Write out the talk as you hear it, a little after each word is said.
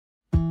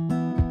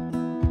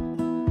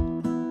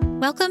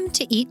Welcome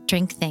to Eat,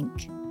 Drink,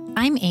 Think.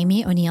 I'm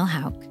Amy O'Neill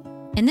Hauk.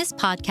 In this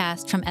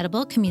podcast from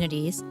Edible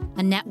Communities,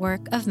 a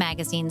network of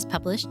magazines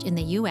published in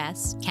the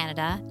US,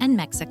 Canada, and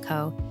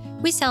Mexico,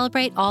 we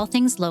celebrate all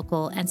things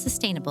local and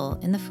sustainable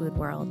in the food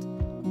world.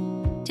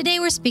 Today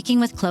we're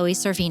speaking with Chloe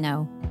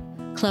Sorvino.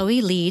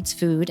 Chloe leads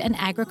food and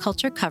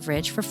agriculture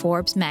coverage for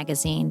Forbes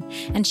magazine,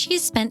 and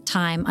she's spent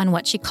time on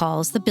what she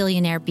calls the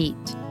billionaire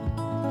beat.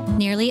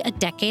 Nearly a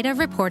decade of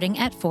reporting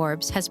at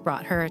Forbes has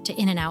brought her to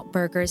In-N-Out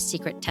Burger's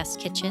secret test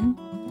kitchen,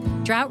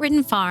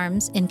 drought-ridden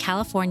farms in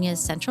California's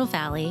Central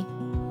Valley,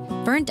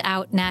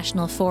 burnt-out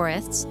national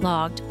forests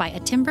logged by a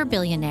timber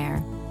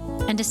billionaire,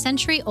 and a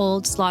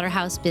century-old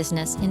slaughterhouse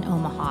business in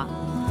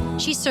Omaha.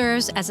 She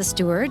serves as a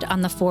steward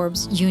on the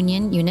Forbes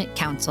Union Unit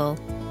Council.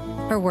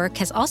 Her work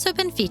has also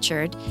been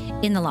featured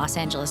in the Los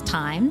Angeles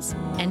Times,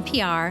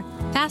 NPR,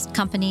 Fast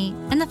Company,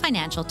 and the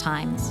Financial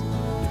Times.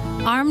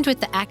 Armed with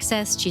the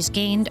access she's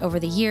gained over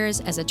the years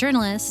as a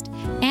journalist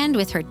and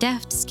with her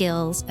deft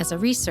skills as a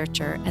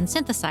researcher and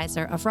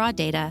synthesizer of raw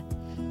data,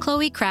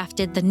 Chloe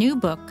crafted the new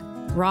book,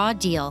 Raw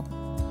Deal: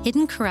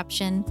 Hidden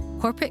Corruption,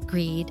 Corporate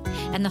Greed,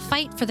 and the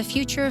Fight for the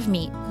Future of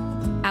Meat,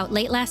 out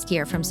late last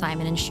year from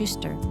Simon &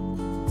 Schuster.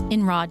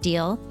 In Raw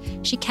Deal,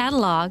 she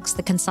catalogs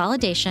the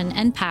consolidation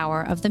and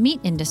power of the meat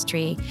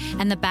industry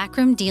and the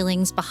backroom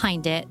dealings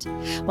behind it,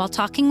 while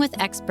talking with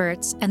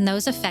experts and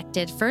those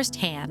affected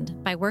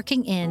firsthand by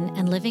working in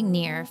and living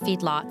near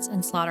feedlots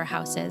and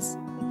slaughterhouses.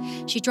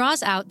 She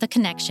draws out the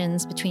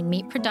connections between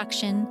meat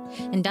production,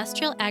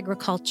 industrial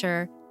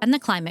agriculture, and the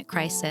climate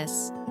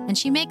crisis, and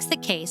she makes the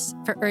case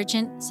for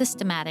urgent,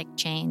 systematic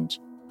change.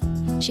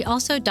 She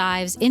also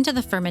dives into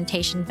the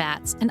fermentation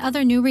vats and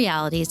other new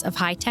realities of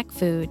high-tech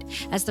food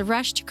as the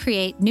rush to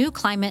create new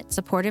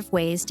climate-supportive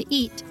ways to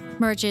eat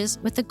merges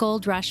with the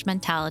gold rush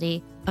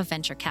mentality of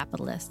venture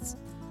capitalists.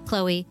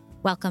 Chloe,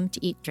 welcome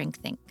to Eat, Drink,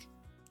 Think.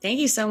 Thank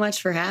you so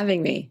much for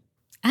having me.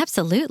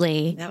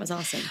 Absolutely. That was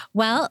awesome.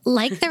 Well,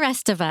 like the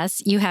rest of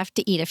us, you have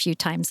to eat a few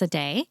times a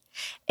day.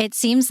 It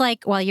seems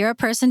like while you're a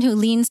person who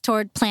leans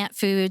toward plant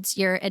foods,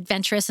 you're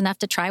adventurous enough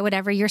to try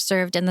whatever you're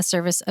served in the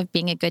service of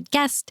being a good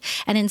guest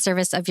and in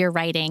service of your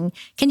writing.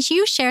 Can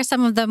you share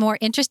some of the more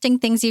interesting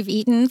things you've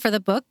eaten for the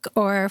book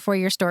or for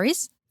your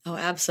stories? Oh,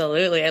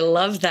 absolutely. I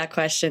love that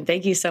question.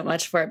 Thank you so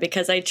much for it,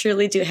 because I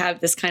truly do have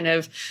this kind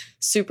of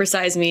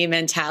supersize me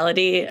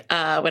mentality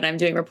when I'm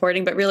doing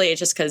reporting, but really it's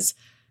just because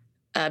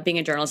being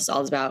a journalist is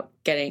all about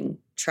getting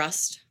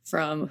trust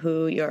from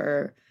who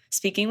you're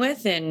speaking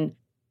with. And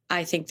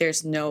I think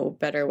there's no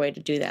better way to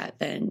do that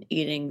than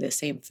eating the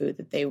same food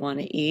that they want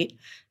to eat.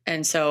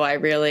 And so I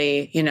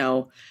really,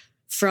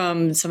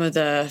 from some of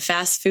the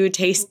fast food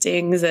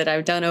tastings that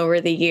I've done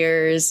over the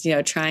years,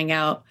 trying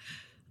out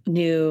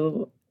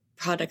new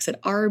products at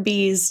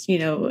Arby's,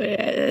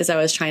 as I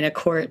was trying to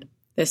court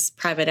this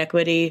private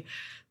equity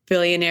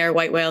billionaire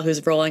white whale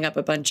who's rolling up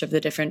a bunch of the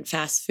different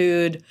fast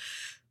food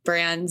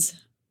brands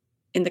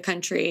in the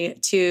country,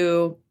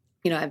 to,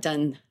 I've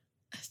done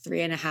a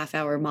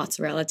 3.5-hour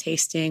mozzarella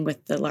tasting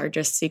with the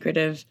largest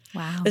secretive,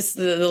 this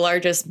is the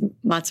largest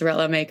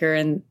mozzarella maker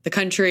in the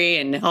country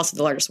and also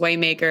the largest whey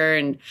maker,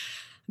 and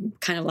I'm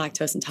kind of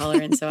lactose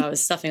intolerant. So I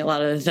was stuffing a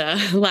lot of the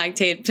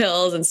lactate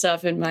pills and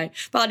stuff in my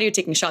body,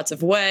 taking shots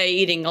of whey,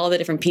 eating all the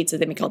different pizzas.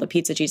 They make all the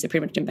pizza cheese. They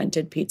pretty much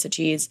invented pizza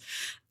cheese.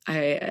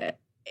 I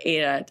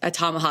ate a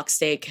tomahawk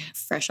steak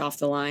fresh off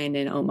the line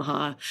in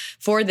Omaha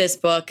for this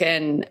book.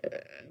 And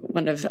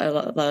a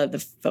lot of the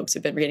folks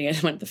who've been reading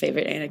it, one of the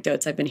favorite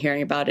anecdotes I've been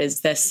hearing about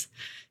is this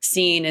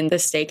scene in the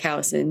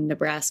steakhouse in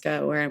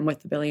Nebraska where I'm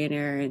with the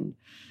billionaire and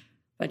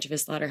a bunch of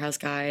his slaughterhouse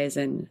guys.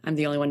 And I'm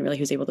the only one really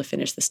who's able to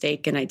finish the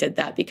steak. And I did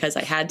that because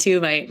I had to.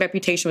 My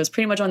reputation was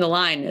pretty much on the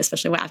line,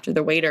 especially after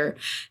the waiter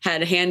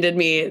had handed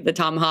me the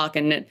tomahawk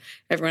and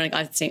everyone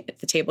at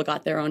the table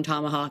got their own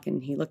tomahawk.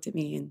 And he looked at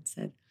me and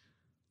said,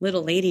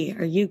 "Little lady,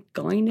 are you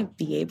going to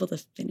be able to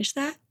finish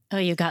that?" Oh,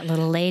 you got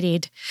little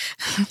ladied.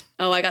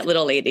 Oh, I got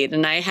little ladied.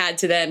 And I had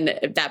to then,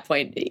 at that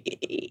point,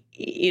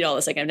 eat all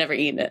this. Like, I've never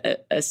eaten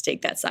a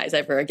steak that size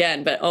ever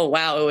again. But, oh,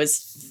 wow, it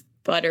was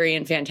buttery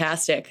and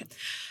fantastic.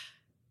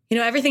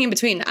 Everything in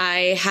between.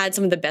 I had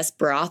some of the best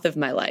broth of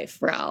my life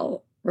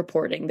while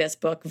reporting this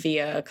book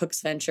via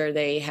Cook's Venture.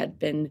 They had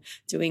been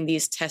doing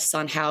these tests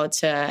on how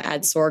to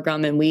add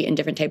sorghum and wheat and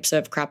different types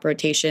of crop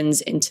rotations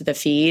into the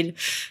feed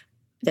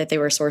that they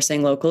were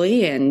sourcing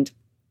locally. And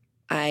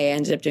I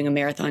ended up doing a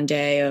marathon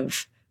day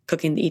of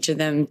cooking each of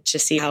them to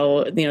see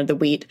how, the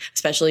wheat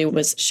especially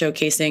was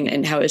showcasing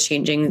and how it was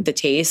changing the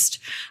taste.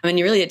 I mean,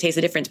 you really did taste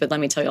the difference, but let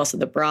me tell you also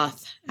the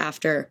broth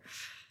after.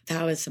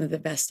 That was some of the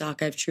best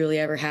stock I've truly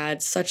ever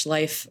had. Such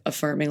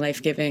life-affirming,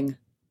 life-giving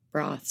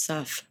broth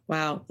stuff.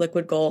 Wow,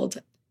 liquid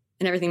gold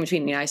and everything in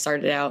between. I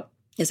started out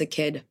as a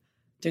kid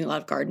doing a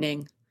lot of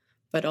gardening,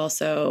 but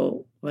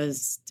also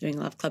was doing a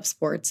lot of club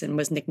sports and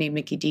was nicknamed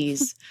Mickey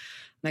D's.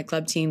 My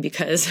club team,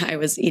 because I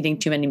was eating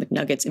too many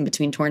McNuggets in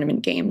between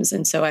tournament games.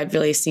 And so I've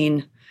really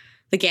seen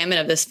the gamut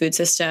of this food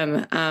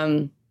system.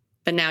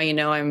 But now,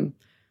 I'm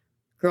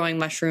growing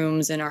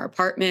mushrooms in our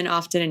apartment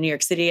often in New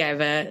York City. I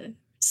have a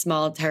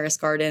small terrace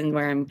garden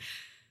where I'm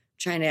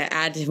trying to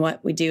add to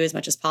what we do as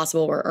much as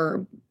possible,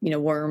 where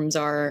worms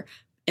are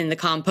in the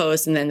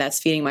compost, and then that's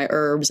feeding my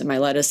herbs and my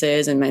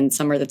lettuces, and then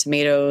some are the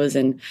tomatoes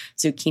and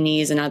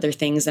zucchinis and other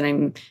things that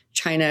I'm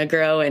trying to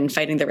grow and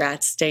fighting the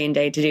rats day and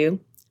day to do.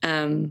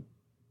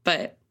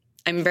 But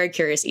I'm a very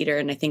curious eater,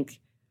 and I think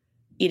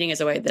eating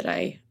is a way that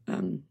I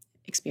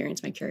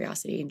experience my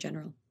curiosity in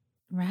general.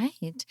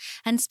 Right.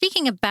 And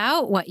speaking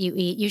about what you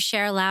eat, you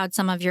share aloud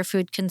some of your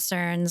food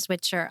concerns,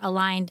 which are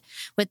aligned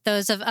with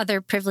those of other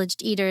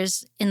privileged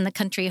eaters in the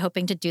country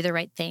hoping to do the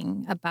right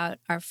thing about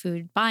our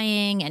food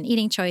buying and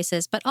eating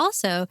choices. But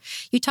also,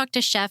 you talk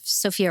to Chef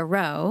Sophia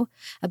Rowe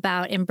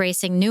about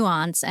embracing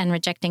nuance and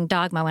rejecting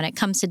dogma when it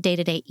comes to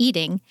day-to-day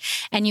eating.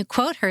 And you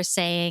quote her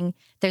saying,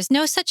 "There's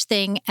no such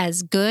thing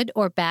as good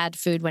or bad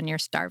food when you're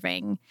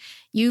starving."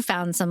 You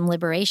found some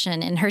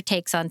liberation in her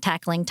takes on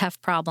tackling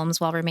tough problems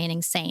while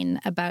remaining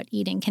sane about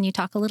eating. Can you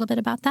talk a little bit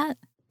about that?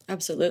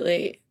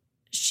 Absolutely.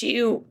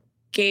 She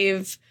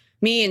gave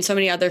me and so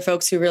many other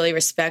folks who really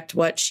respect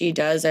what she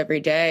does every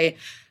day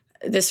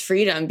this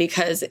freedom,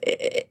 because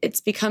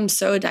it's become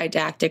so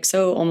didactic,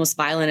 so almost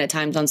violent at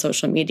times on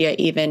social media.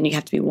 Even you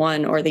have to be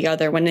one or the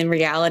other, when in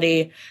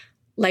reality,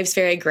 life's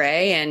very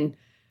gray. And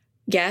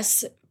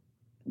yes,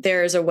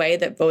 there's a way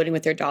that voting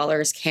with your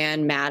dollars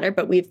can matter,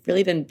 but we've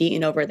really been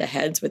beaten over the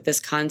heads with this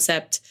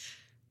concept.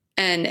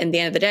 And at the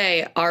end of the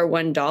day, our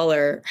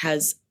 $1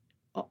 has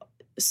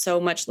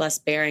so much less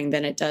bearing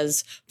than it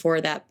does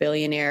for that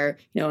billionaire.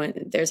 And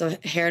there's a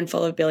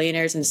handful of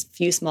billionaires and a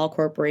few small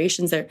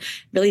corporations that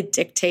really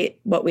dictate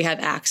what we have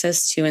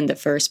access to in the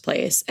first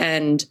place.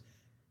 And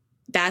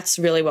that's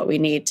really what we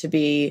need to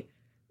be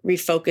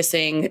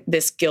refocusing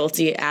this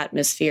guilty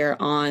atmosphere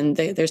on.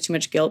 There's too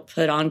much guilt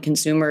put on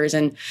consumers,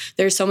 and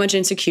there's so much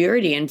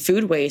insecurity and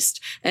food waste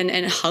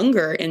and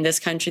hunger in this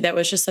country that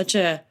was just such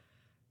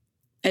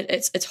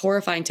it's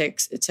horrifying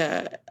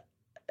to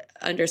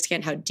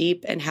understand how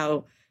deep and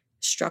how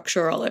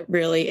structural it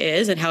really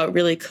is and how it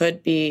really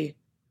could be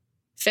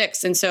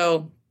fixed. And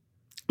so,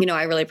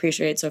 I really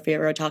appreciate Sophia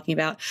Rowe talking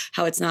about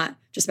how it's not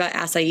just about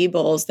acai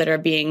bowls that are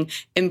being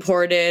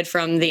imported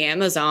from the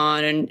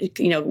Amazon and,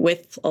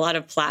 with a lot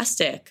of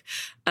plastic.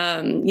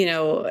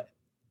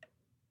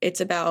 It's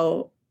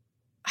about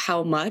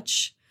how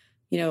much,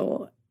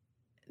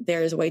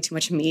 there's way too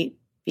much meat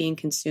being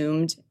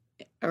consumed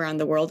around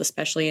the world,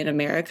 especially in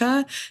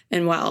America.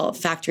 And while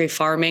factory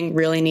farming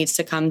really needs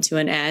to come to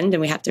an end and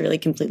we have to really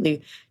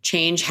completely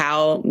change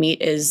how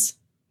meat is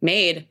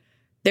made,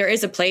 there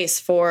is a place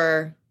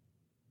for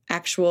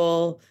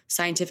actual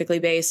scientifically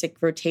basic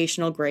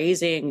rotational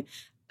grazing,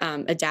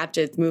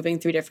 adapted, moving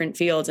through different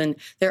fields. And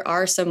there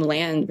are some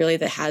land really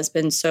that has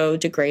been so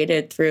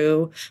degraded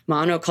through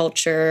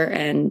monoculture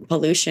and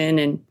pollution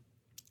and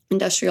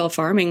industrial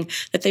farming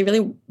that they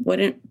really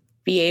wouldn't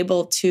be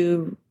able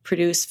to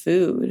produce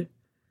food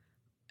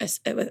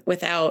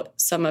without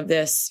some of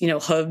this,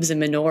 hooves and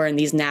manure and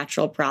these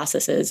natural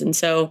processes. And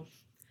so,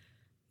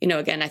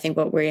 again, I think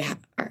what we have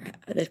are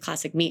the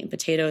classic meat and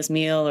potatoes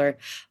meal or,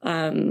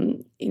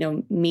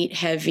 meat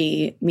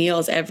heavy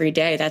meals every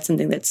day. That's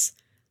something that's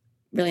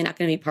really not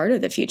going to be part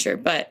of the future,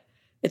 but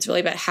it's really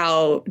about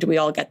how do we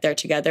all get there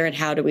together and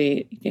how do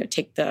we,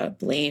 take the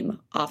blame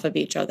off of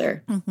each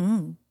other.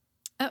 Mm-hmm.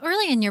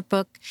 Early in your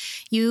book,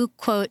 you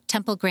quote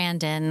Temple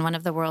Grandin, one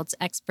of the world's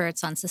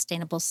experts on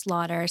sustainable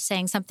slaughter,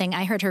 saying something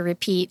I heard her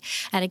repeat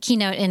at a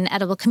keynote in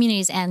Edible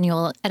Community's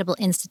annual Edible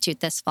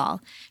Institute this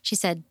fall. She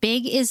said,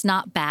 "Big is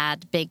not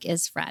bad, big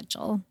is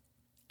fragile."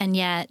 And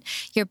yet,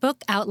 your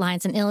book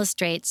outlines and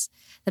illustrates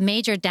the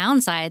major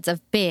downsides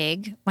of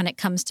big when it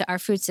comes to our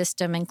food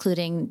system,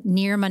 including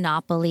near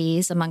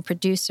monopolies among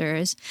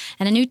producers,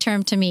 and a new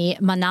term to me,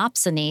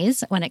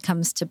 monopsonies, when it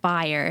comes to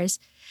buyers.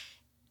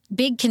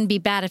 Big can be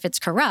bad if it's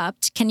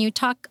corrupt. Can you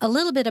talk a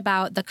little bit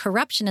about the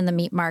corruption in the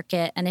meat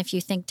market? And if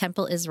you think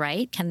Temple is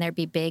right, can there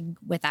be big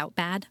without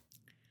bad?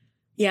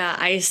 Yeah,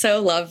 I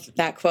so love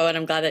that quote.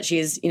 I'm glad that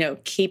she's,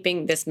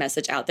 keeping this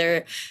message out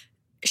there.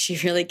 She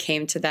really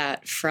came to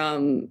that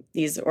from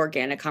these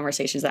organic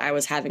conversations that I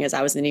was having as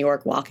I was in New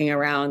York, walking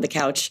around the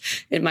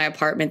couch in my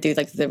apartment through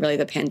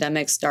the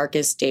pandemic's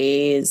darkest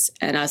days,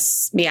 and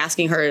me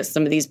asking her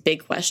some of these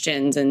big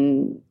questions,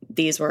 and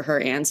these were her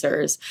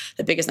answers.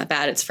 The big is not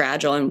bad; it's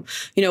fragile. And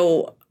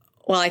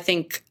I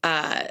think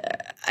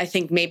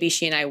maybe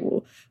she and I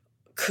will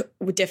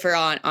differ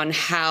on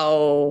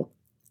how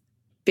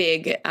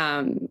big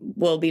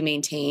will be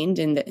maintained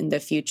in the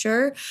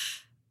future.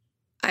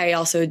 I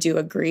also do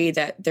agree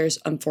that there's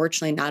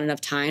unfortunately not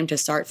enough time to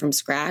start from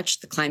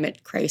scratch. The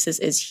climate crisis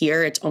is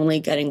here. It's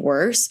only getting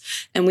worse.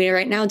 And we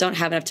right now don't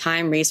have enough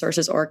time,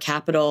 resources, or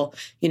capital,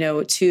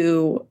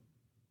 to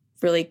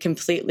really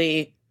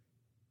completely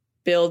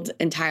build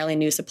entirely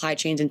new supply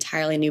chains,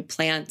 entirely new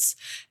plants.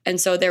 And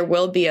so there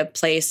will be a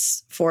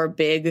place for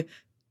big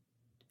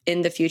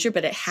in the future,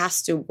 but it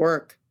has to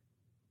work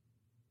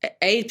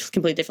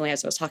completely differently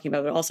as I was talking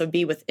about, but also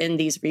be within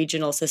these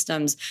regional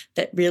systems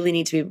that really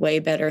need to be way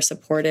better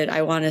supported.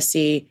 I want to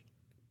see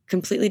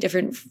completely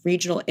different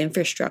regional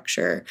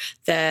infrastructure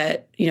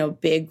that,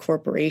 big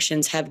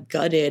corporations have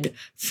gutted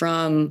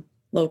from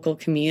local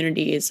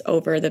communities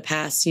over the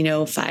past,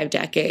 5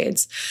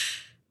 decades.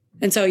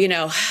 And so,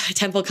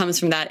 Temple comes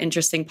from that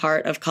interesting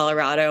part of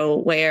Colorado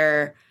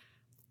where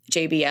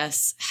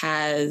JBS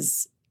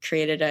has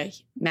created a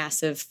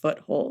massive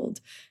foothold.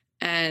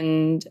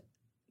 And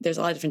there's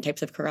a lot of different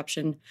types of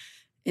corruption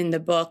in the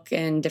book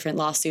and different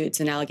lawsuits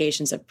and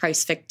allegations of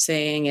price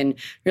fixing and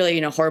really,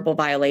 horrible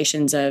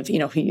violations of,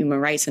 human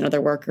rights and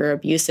other worker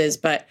abuses.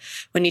 But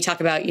when you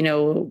talk about,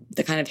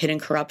 the kind of hidden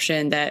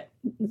corruption that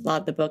a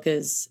lot of the book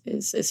is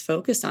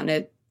focused on,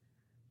 it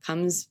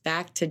comes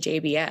back to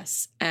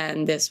JBS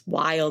and this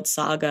wild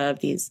saga of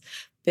these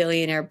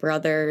billionaire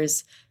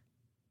brothers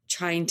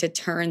trying to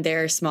turn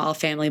their small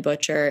family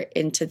butcher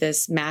into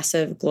this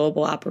massive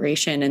global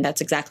operation. And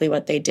that's exactly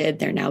what they did.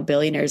 They're now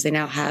billionaires. They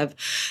now have,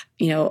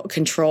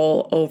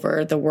 control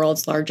over the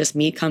world's largest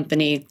meat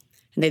company.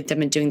 And they've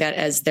been doing that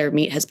as their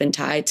meat has been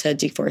tied to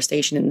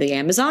deforestation in the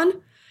Amazon.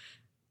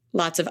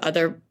 Lots of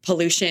other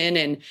pollution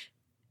and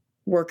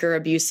worker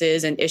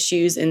abuses and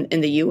issues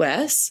in the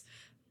US.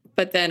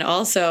 But then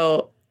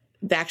also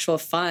the actual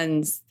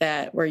funds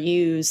that were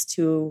used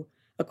to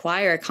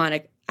acquire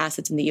iconic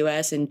assets in the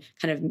US and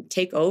kind of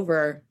take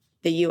over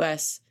the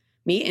US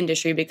meat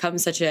industry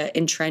becomes such an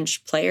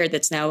entrenched player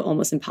that's now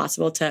almost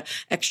impossible to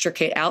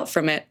extricate out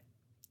from it.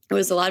 It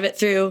was a lot of it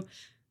through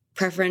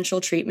preferential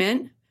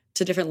treatment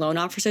to different loan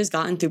officers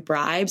gotten through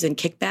bribes and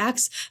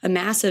kickbacks, a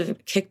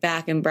massive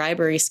kickback and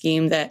bribery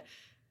scheme that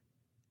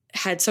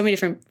had so many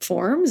different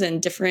forms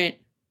and different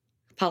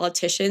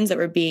politicians that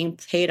were being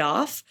paid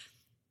off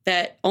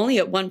that only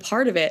at one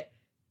part of it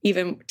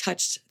even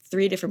touched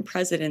 3 different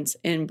presidents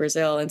in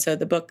Brazil. And so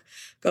the book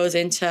goes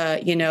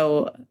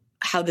into,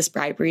 how this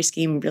bribery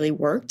scheme really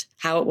worked,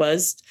 how it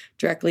was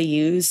directly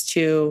used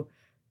to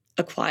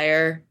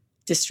acquire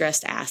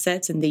distressed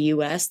assets in the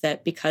US,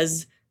 that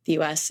because the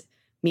US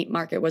meat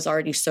market was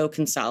already so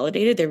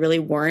consolidated, there really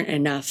weren't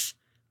enough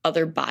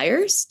other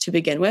buyers to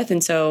begin with.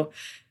 And so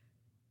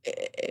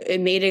it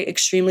made it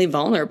extremely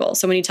vulnerable.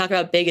 So when you talk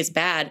about big is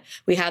bad,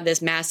 we have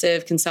this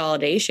massive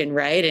consolidation,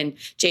 right? And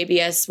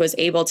JBS was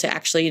able to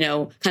actually,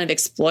 kind of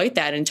exploit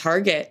that and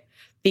target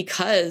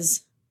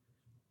because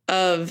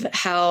of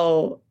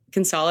how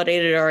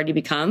consolidated it already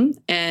become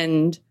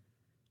and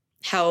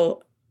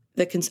how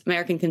the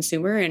American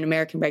consumer and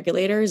American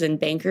regulators and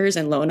bankers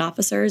and loan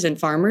officers and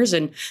farmers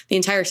and the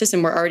entire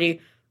system were already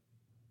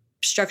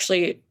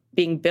structurally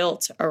being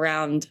built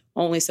around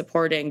only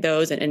supporting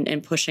those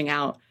and pushing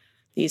out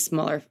these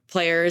smaller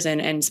players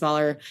and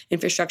smaller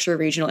infrastructure,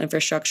 regional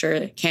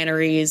infrastructure,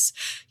 canneries,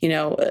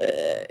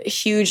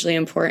 hugely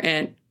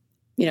important,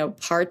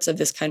 parts of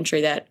this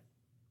country that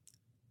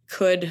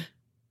could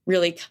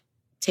really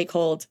take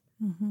hold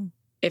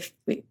if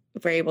we're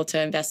able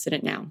to invest in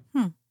it now.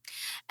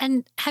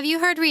 And have you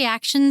heard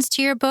reactions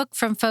to your book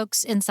from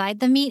folks inside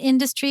the meat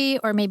industry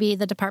or maybe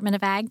the Department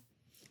of Ag?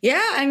 Yeah,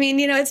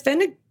 it's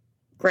been a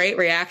great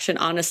reaction,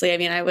 honestly.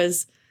 I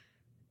was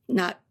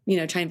not,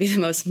 trying to be the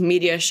most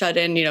media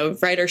shut-in,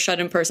 writer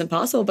shut-in person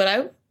possible, but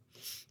I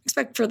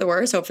expect for the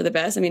worst, hope for the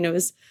best. It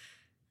was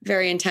a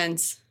very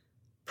intense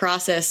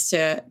process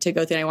to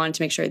go through. And I wanted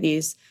to make sure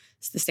the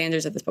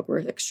standards of this book were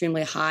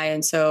extremely high.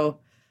 And so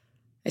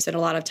I spent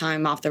a lot of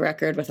time off the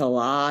record with a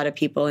lot of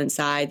people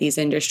inside these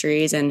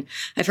industries, and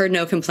I've heard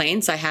no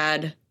complaints. I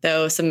had,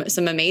 though, some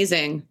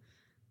amazing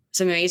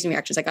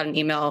reactions. I got an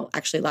email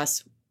actually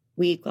last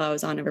week while I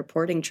was on a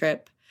reporting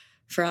trip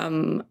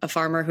from a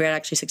farmer who had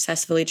actually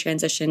successfully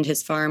transitioned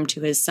his farm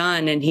to his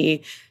son, and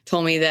he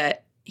told me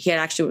that he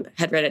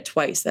had read it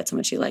twice. That's how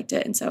much he liked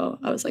it, and so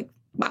I was like,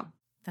 wow.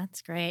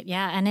 That's great.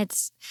 Yeah, and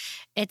it's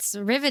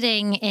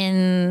riveting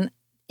in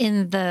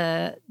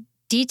the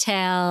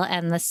detail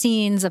and the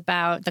scenes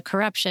about the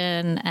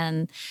corruption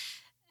and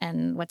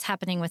what's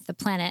happening with the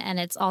planet. And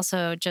it's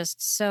also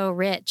just so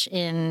rich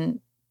in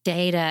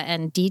data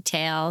and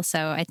detail.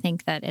 So I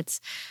think that it's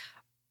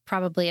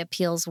probably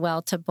appeals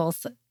well to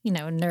both,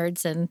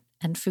 nerds and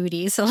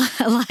foodies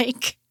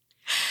alike.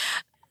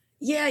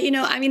 Yeah,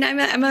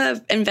 I'm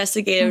a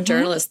investigative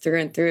journalist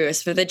through and through.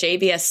 So for the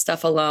JBS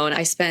stuff alone,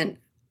 I spent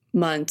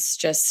months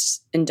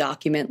just in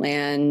document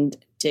land,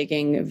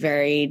 digging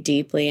very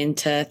deeply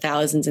into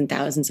thousands and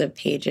thousands of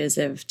pages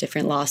of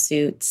different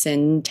lawsuits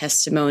and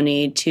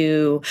testimony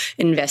to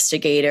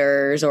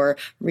investigators, or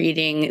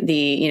reading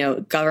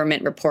the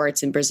government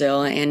reports in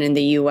Brazil and in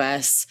the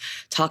US,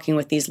 talking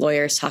with these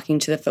lawyers, talking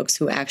to the folks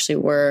who actually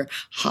were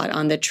hot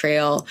on the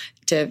trail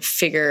to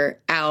figure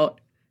out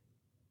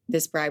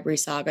this bribery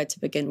saga to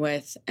begin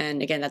with.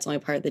 And again, that's only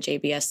part of the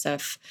JBS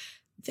stuff.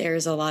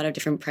 There's a lot of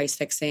different price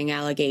fixing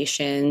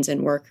allegations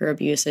and worker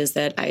abuses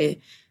that I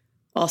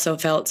also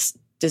felt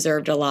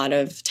deserved a lot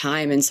of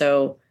time. And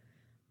so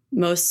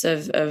most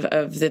of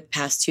the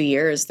past 2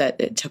 years that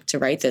it took to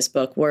write this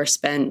book were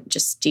spent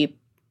just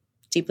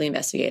deeply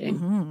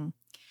investigating.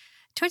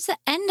 Towards the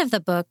end of the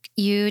book,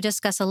 you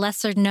discuss a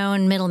lesser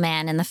known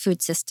middleman in the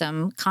food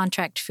system,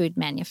 contract food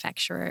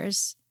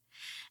manufacturers.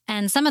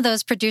 And some of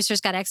those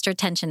producers got extra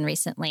attention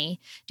recently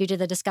due to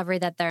the discovery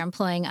that they're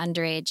employing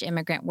underage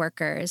immigrant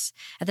workers.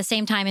 At the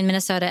same time, in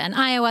Minnesota and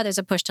Iowa, there's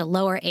a push to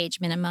lower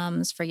age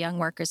minimums for young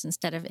workers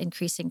instead of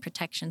increasing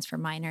protections for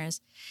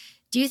minors.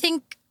 Do you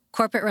think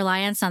corporate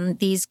reliance on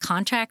these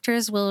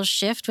contractors will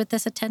shift with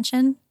this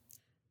attention?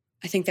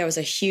 I think that was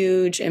a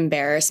huge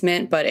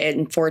embarrassment, but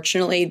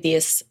unfortunately,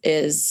 this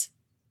is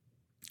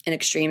an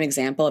extreme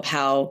example of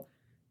how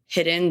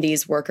hidden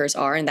these workers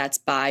are, and that's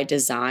by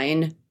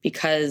design,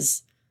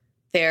 because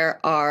there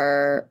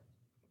are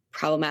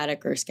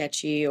problematic or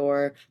sketchy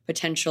or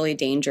potentially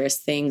dangerous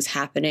things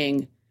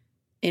happening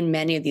in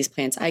many of these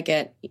plants. I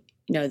get,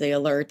 the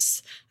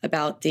alerts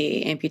about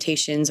the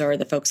amputations or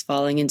the folks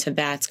falling into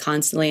vats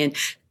constantly. And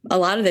a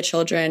lot of the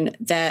children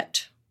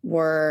that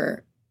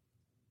were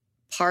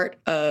part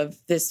of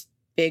this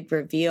big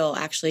reveal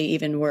actually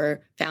even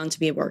were found to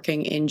be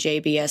working in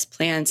JBS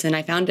plants. And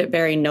I found it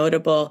very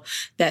notable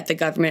that the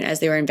government,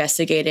 as they were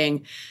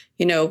investigating,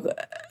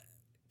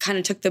 kind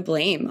of took the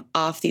blame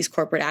off these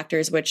corporate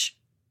actors, which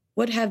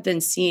would have been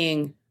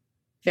seeing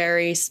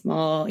very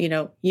small,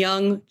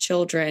 young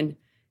children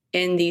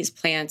in these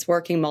plants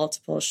working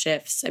multiple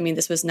shifts. I mean,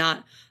 this was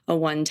not a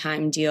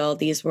one-time deal.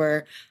 These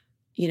were,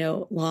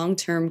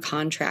 long-term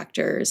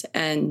contractors.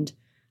 And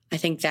I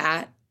think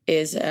that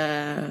is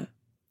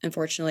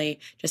unfortunately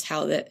just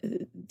how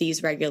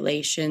these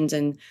regulations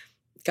and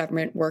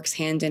government works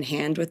hand in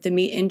hand with the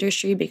meat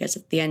industry, because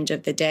at the end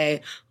of the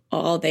day,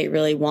 all they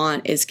really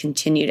want is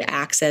continued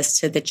access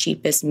to the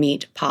cheapest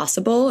meat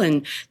possible.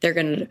 And they're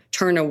going to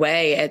turn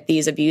away at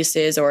these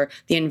abuses or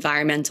the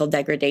environmental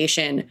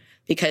degradation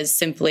because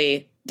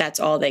simply that's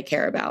all they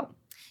care about.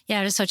 Yeah,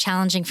 it was so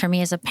challenging for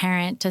me as a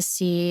parent to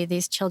see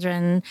these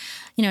children,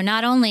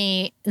 not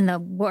only in the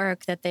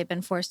work that they've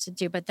been forced to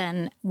do, but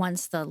then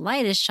once the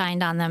light is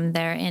shined on them,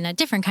 they're in a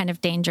different kind of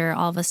danger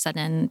all of a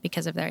sudden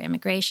because of their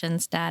immigration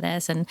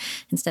status. And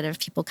instead of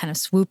people kind of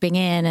swooping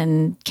in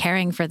and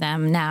caring for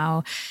them,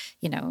 now,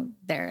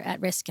 they're at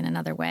risk in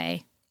another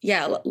way.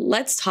 Yeah,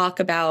 let's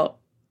talk about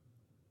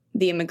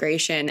the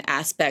immigration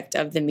aspect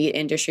of the meat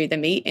industry. The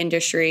meat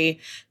industry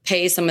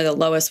pays some of the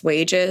lowest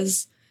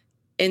wages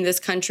in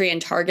this country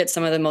and targets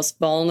some of the most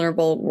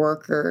vulnerable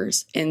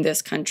workers in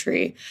this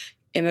country.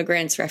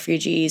 Immigrants,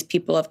 refugees,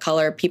 people of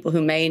color, people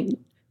who may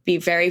be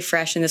very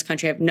fresh in this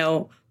country, have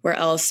nowhere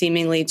else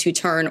seemingly to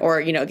turn, or,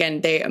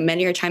 again, they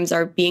many times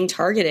are being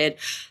targeted.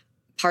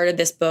 Part of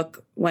this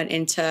book went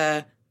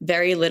into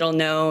very little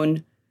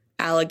known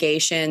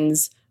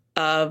allegations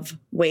of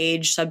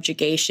wage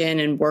subjugation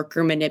and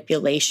worker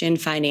manipulation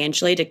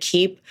financially to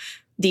keep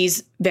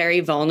these very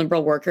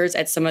vulnerable workers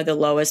at some of the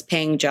lowest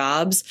paying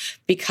jobs,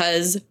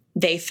 because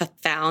they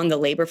found the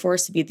labor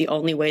force to be the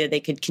only way that they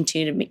could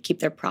continue to keep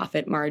their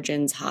profit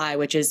margins high,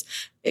 which is,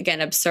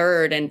 again,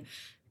 absurd. And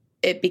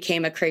it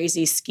became a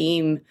crazy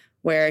scheme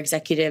where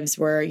executives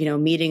were,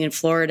 meeting in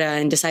Florida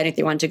and deciding if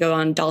they wanted to go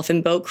on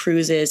dolphin boat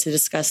cruises to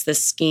discuss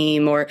this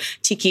scheme, or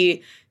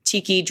tiki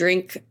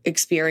drink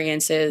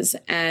experiences.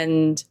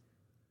 And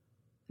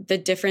the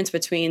difference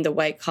between the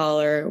white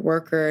collar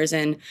workers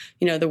and,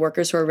 the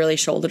workers who are really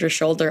shoulder to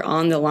shoulder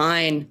on the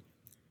line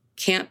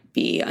can't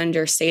be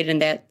understated. And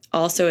that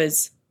also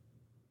is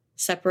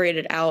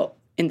separated out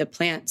in the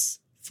plants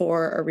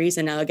for a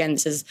reason. Now, again,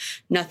 this is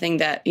nothing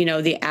that,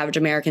 the average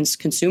American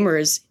consumer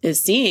is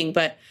seeing,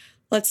 but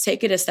let's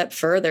take it a step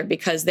further,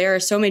 because there are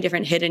so many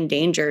different hidden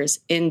dangers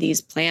in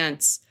these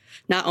plants.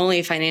 Not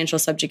only financial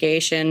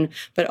subjugation,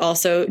 but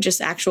also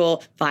just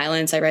actual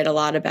violence. I write a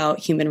lot about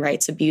human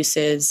rights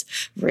abuses,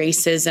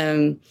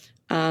 racism,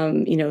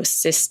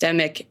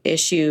 systemic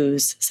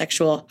issues,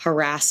 sexual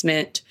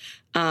harassment.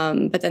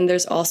 But then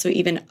there's also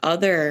even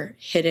other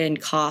hidden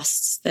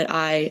costs that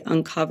I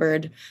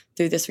uncovered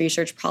through this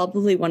research.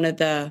 Probably one of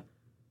the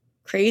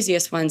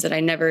craziest ones that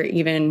I never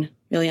even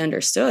really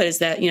understood is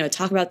that,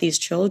 talk about these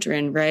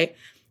children, right?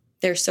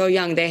 They're so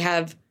young.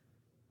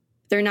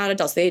 They're not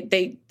adults.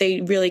 They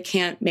really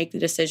can't make the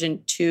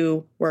decision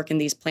to work in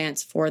these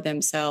plants for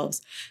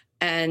themselves.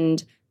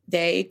 And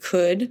they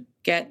could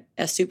get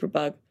a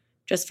superbug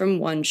just from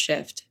one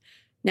shift.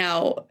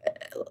 Now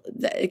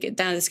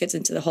this gets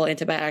into the whole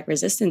antibiotic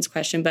resistance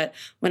question. But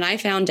when I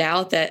found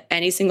out that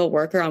any single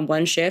worker on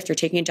one shift or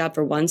taking a job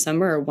for one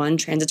summer or one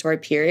transitory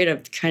period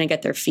of trying to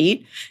get their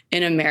feet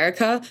in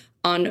America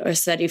on a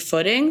steady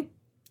footing,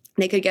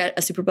 they could get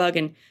a superbug.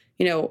 And,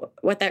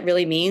 what that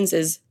really means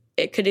is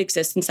it could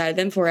exist inside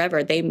them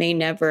forever. They may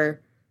never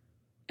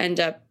end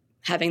up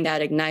having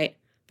that ignite,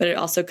 but it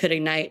also could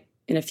ignite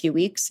in a few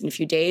weeks, in a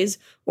few days,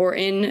 or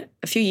in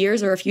a few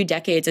years or a few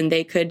decades, and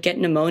they could get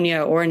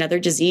pneumonia or another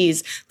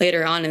disease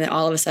later on. And then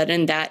all of a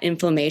sudden that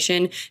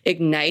inflammation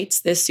ignites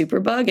this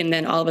superbug, and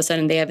then all of a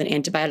sudden they have an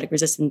antibiotic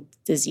resistant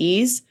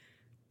disease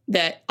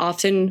that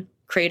often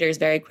craters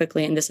very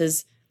quickly. And this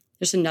is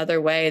just another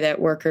way that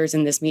workers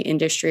in this meat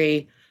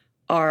industry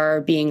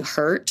are being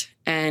hurt,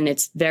 and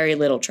it's very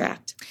little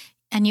tracked.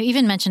 And you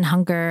even mentioned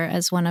hunger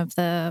as one of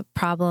the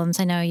problems.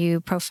 I know you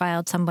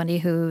profiled somebody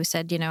who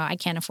said, I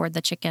can't afford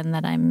the chicken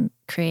that I'm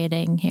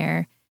creating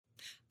here.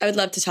 I would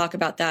love to talk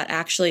about that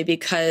actually,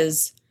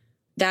 because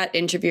that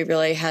interview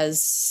really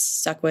has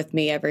stuck with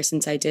me ever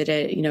since I did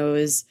it. It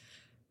was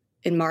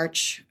in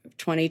March of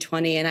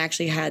 2020, and I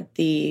actually had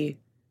the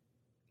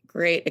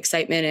great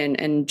excitement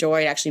and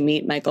joy to actually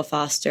meet Michael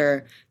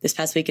Foster this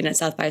past weekend at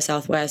South by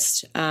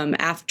Southwest.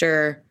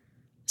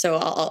 So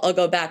I'll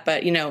go back,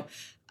 but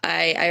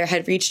I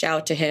had reached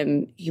out to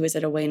him. He was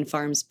at a Wayne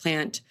Farms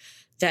plant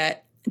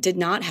that did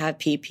not have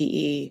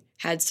PPE,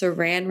 had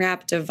saran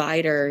wrap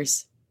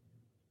dividers.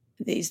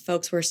 These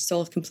folks were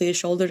still completely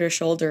shoulder to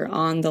shoulder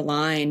on the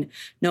line.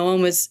 No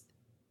one was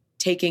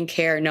taking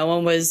care. No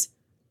one was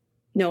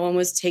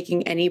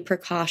taking any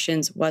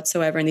precautions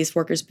whatsoever. And these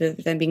workers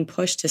then being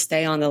pushed to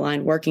stay on the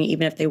line working,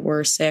 even if they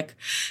were sick.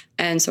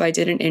 And so I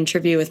did an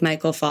interview with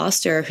Michael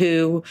Foster,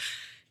 who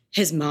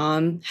his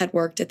mom had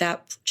worked at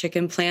that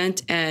chicken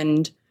plant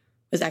and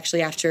was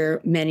actually, after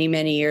many,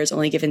 many years,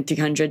 only given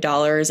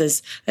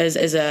 $300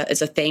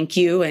 as a thank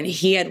you. And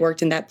he had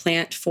worked in that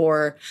plant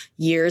for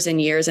years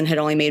and years and had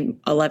only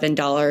made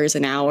 $11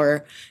 an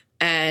hour.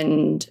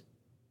 And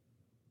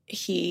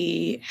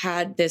he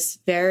had this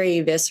very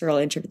visceral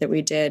interview that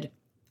we did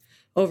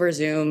over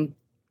Zoom,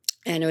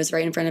 and it was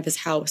right in front of his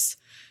house.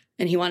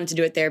 And he wanted to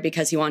do it there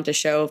because he wanted to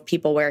show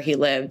people where he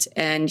lived.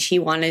 And he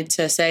wanted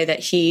to say that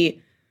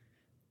he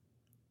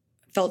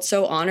felt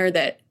so honored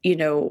that,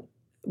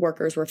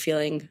 workers were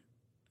feeling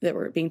that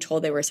were being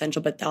told they were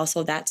essential, but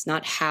also that's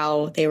not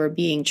how they were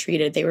being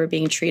treated. They were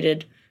being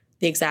treated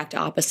the exact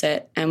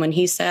opposite. And when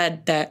he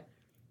said that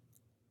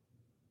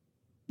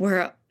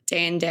we're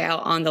day in, day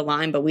out on the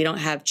line, but we don't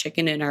have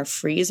chicken in our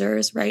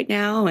freezers right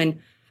now, and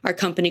our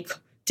company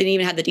didn't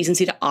even have the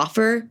decency to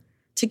offer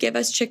to give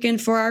us chicken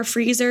for our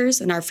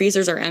freezers, and our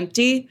freezers are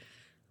empty.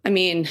 I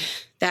mean,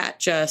 that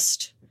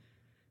just,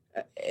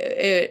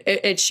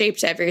 it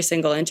shaped every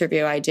single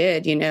interview I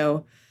did,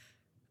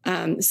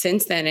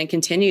 since then, and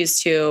continues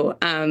to.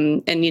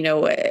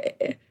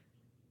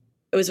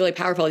 It was really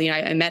powerful.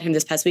 I met him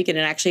this past weekend,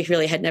 and actually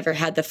really had never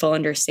had the full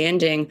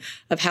understanding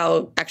of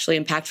how actually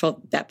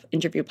impactful that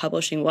interview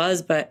publishing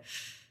was. But,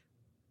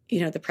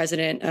 the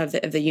president of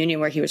the union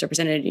where he was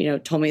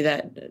represented, told me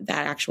that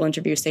actual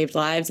interview saved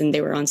lives, and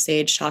they were on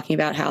stage talking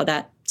about how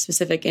that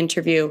specific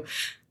interview,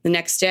 the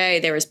next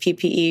day, there was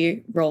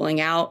PPE rolling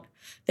out.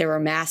 There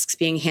were masks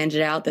being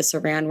handed out. The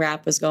saran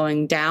wrap was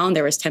going down.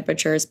 There was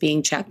temperatures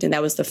being checked. And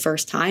that was the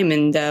first time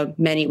in the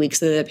many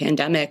weeks of the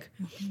pandemic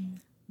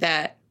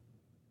that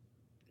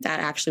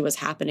actually was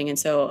happening. And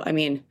so, I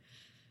mean,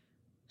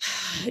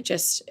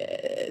 just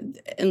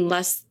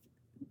unless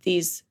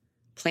these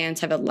plants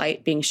have a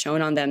light being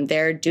shown on them,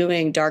 they're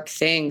doing dark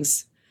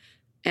things.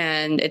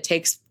 And it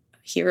takes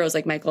heroes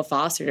like Michael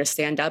Foster to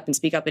stand up and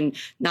speak up and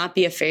not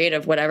be afraid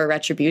of whatever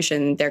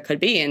retribution there could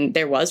be. And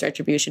there was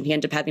retribution. He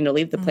ended up having to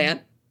leave the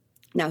plant.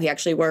 Now he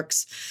actually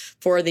works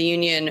for the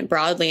union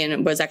broadly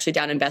and was actually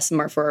down in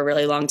Bessemer for a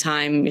really long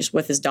time just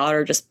with his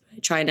daughter, just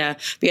trying to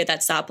be at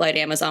that stoplight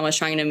Amazon was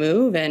trying to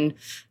move, and,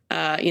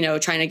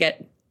 trying to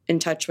get in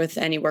touch with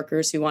any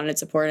workers who wanted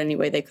support any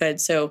way they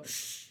could. So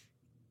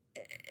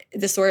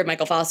the story of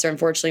Michael Foster,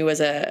 unfortunately, was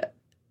a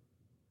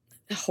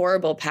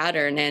horrible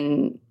pattern,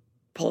 and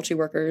poultry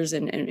workers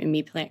and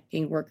meat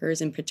packing workers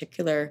in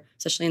particular,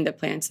 especially in the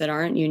plants that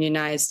aren't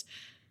unionized,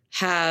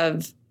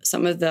 have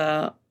some of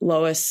the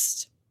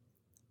lowest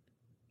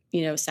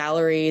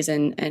salaries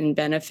and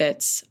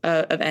benefits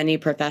of any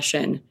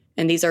profession.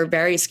 And these are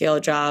very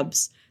skilled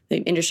jobs. The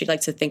industry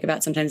likes to think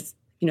about sometimes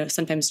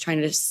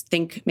trying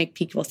to make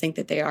people think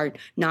that they are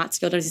not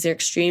skilled jobs. These are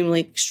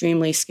extremely,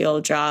 extremely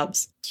skilled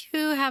jobs. Do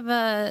you have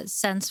a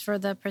sense for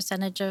the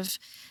percentage of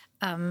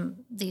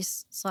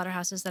these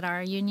slaughterhouses that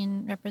are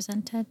union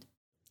represented?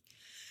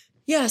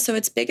 Yeah, so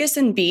it's biggest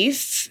in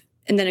beef,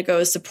 and then it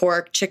goes to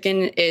pork.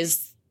 Chicken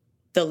is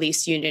the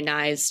least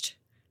unionized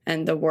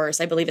and the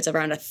worst. I believe it's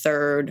around a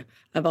third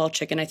of all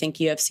chicken. I think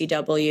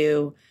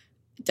UFCW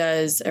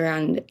does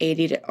around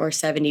 80 or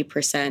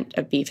 70%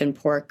 of beef and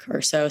pork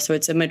or so. So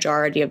it's a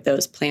majority of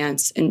those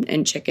plants.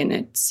 And chicken,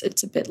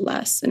 it's a bit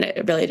less. And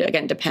it really,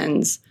 again,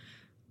 depends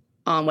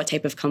on what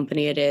type of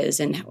company it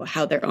is and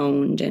how they're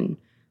owned and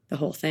the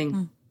whole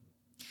thing.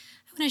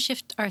 I want to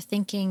shift our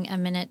thinking a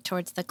minute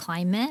towards the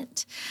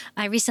climate.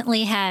 I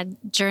recently had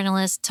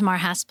journalist Tamar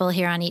Haspel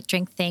here on Eat,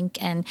 Drink,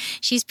 Think, and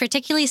she's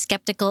particularly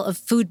skeptical of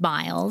food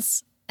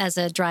miles as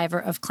a driver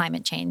of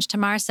climate change.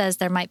 Tamar says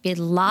there might be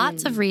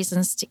lots of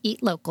reasons to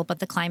eat local, but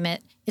the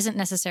climate isn't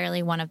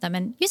necessarily one of them.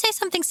 And you say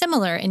something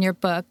similar in your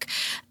book,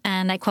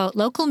 and I quote,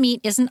 "Local meat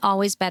isn't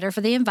always better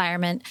for the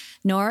environment,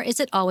 nor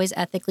is it always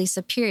ethically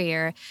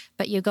superior."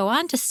 But you go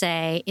on to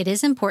say it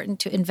is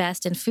important to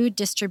invest in food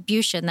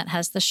distribution that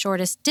has the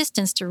shortest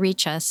distance to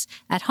reach us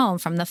at home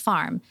from the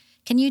farm.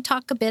 Can you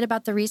talk a bit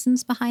about the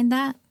reasons behind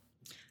that?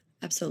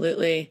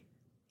 Absolutely.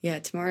 Yeah,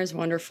 Tamar is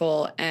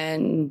wonderful.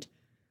 And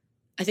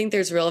I think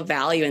there's real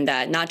value in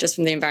that, not just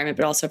from the environment,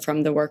 but also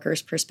from the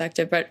workers'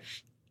 perspective. But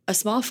a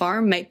small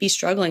farm might be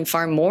struggling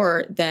far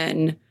more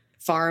than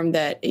farm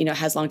that,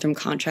 has long-term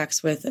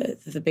contracts with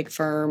the big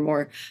firm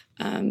or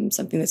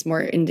something that's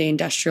more in the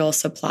industrial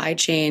supply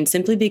chain,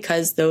 simply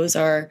because those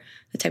are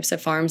the types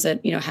of farms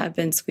that, have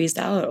been squeezed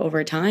out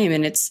over time.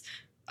 And it's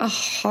a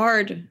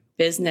hard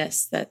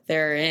business that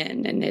they're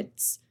in, and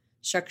it's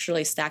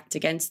structurally stacked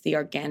against the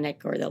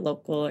organic or the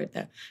local or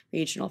the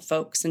regional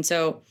folks. And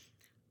so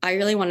I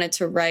really wanted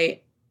to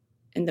write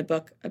in the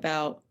book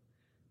about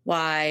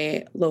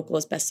why local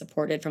is best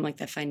supported from like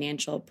the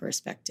financial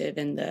perspective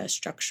and the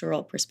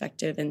structural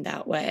perspective in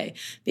that way.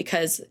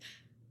 Because,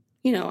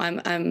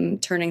 I'm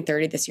turning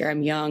 30 this year.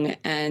 I'm young,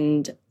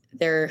 and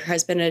there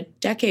has been a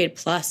decade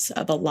plus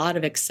of a lot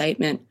of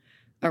excitement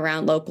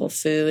around local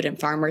food and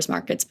farmers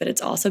markets, but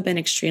it's also been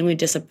extremely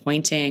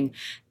disappointing.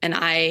 And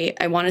I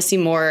want to see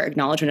more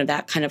acknowledgement of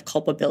that kind of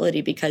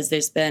culpability, because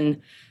there's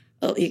been,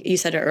 you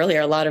said it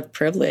earlier, a lot of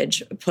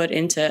privilege put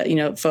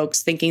into,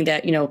 folks thinking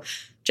that,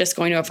 just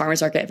going to a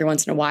farmer's market every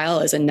once in a while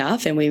is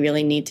enough. And we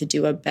really need to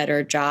do a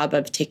better job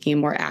of taking a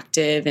more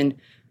active and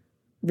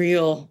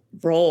real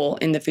role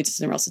in the food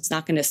system, or else it's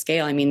not going to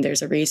scale. I mean,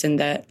 there's a reason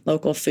that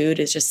local food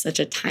is just such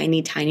a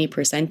tiny, tiny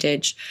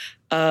percentage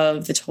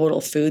of the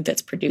total food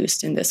that's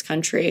produced in this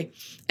country.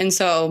 And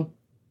so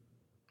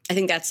I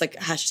think that's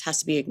has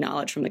to be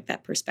acknowledged from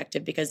that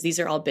perspective, because these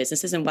are all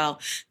businesses. And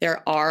while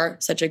there are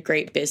such a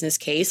great business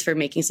case for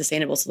making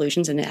sustainable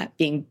solutions and that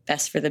being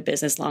best for the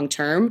business long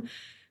term,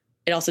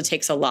 it also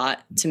takes a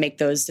lot to make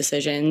those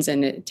decisions,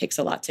 and it takes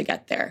a lot to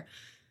get there.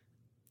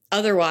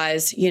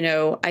 Otherwise,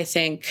 I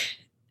think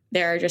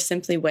there are just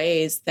simply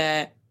ways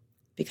that,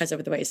 because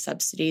of the way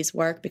subsidies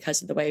work,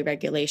 because of the way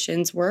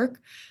regulations work,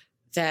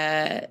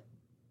 that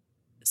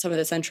some of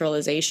the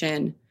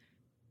centralization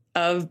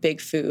of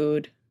big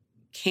food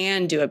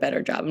can do a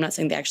better job. I'm not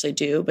saying they actually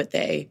do, but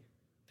they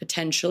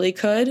potentially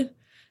could.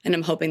 And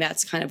I'm hoping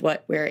that's kind of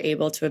what we're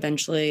able to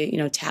eventually,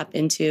 tap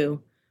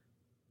into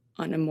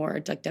on a more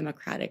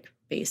democratic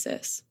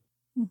basis.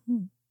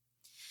 Mm-hmm.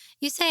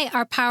 You say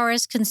our power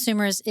as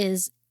consumers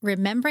is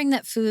remembering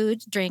that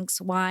food, drinks,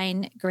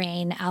 wine,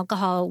 grain,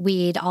 alcohol,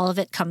 weed, all of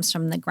it comes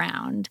from the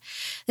ground.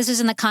 This is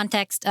in the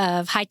context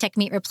of high-tech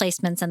meat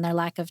replacements and their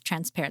lack of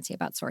transparency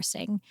about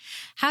sourcing.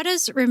 How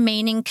does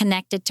remaining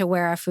connected to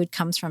where our food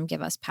comes from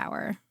give us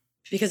power?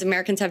 Because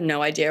Americans have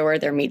no idea where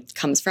their meat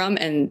comes from,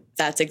 and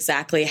that's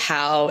exactly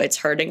how it's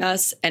hurting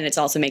us, and it's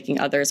also making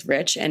others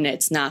rich, and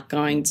it's not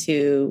going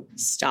to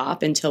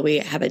stop until we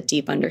have a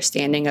deep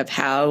understanding of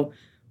how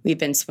we've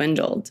been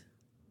swindled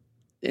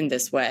in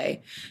this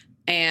way.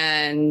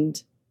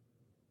 And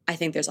I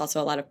think there's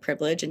also a lot of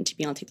privilege in to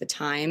be able to take the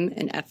time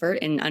and effort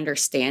in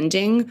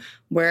understanding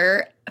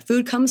where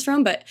food comes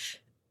from. But,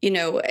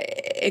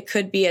 it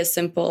could be as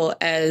simple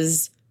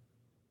as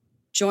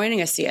joining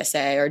a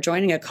CSA or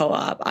joining a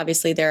co-op.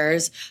 Obviously,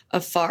 there's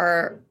a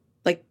far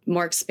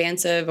more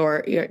expansive,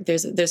 or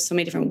there's so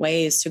many different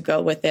ways to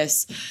go with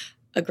this.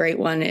 A great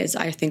one is,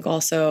 I think,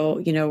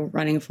 also,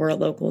 running for a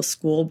local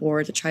school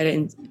board to try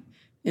to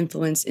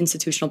influence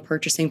institutional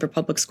purchasing for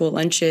public school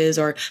lunches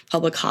or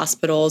public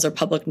hospitals or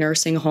public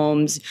nursing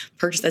homes.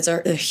 That's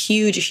a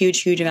huge, huge,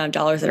 huge amount of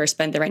dollars that are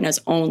spent that right now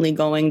is only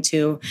going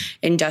to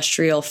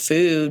industrial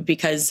food,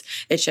 because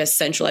it's just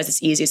centralized,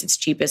 it's easiest, it's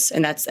cheapest,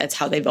 and that's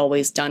how they've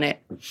always done it.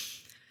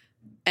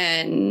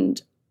 And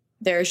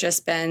there's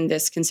just been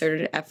this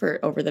concerted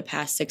effort over the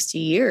past 60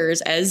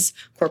 years as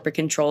corporate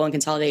control and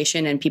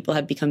consolidation and people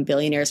have become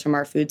billionaires from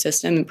our food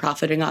system and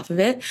profiting off of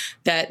it,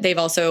 that they've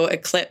also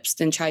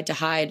eclipsed and tried to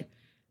hide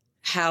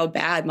how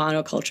bad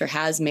monoculture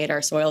has made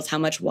our soils, how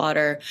much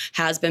water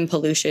has been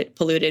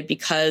polluted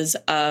because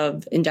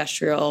of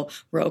industrial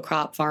row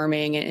crop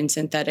farming and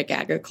synthetic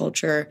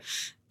agriculture.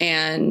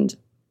 And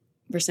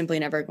we're simply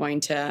never going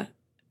to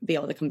be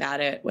able to combat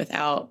it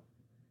without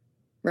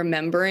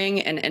remembering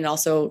and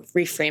also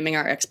reframing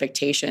our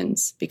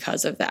expectations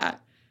because of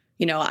that.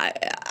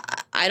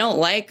 I don't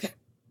like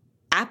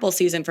apple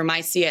season for my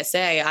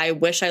CSA. I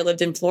wish I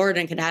lived in Florida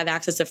and could have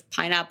access to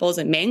pineapples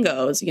and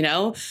mangoes, When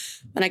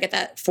I get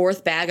that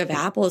fourth bag of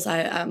apples,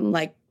 I'm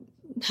like,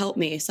 help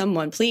me,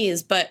 someone,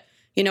 please. But,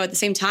 at the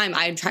same time,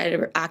 I try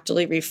to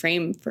actively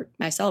reframe for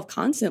myself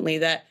constantly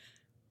that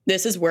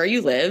this is where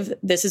you live.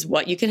 This is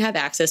what you can have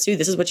access to.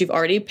 This is what you've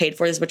already paid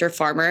for. This is what your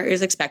farmer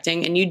is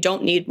expecting, and you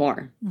don't need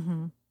more.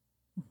 Mm-hmm.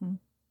 Mm-hmm.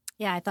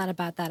 Yeah, I thought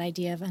about that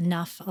idea of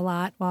enough a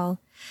lot while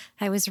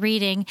I was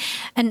reading.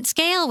 And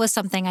scale was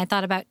something I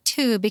thought about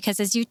too, because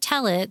as you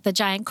tell it, the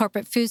giant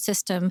corporate food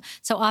system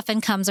so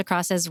often comes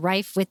across as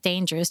rife with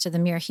dangers to the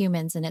mere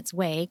humans in its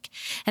wake.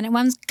 And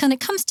when it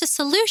comes to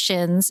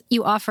solutions,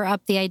 you offer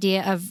up the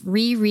idea of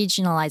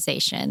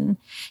re-regionalization.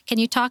 Can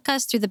you talk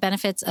us through the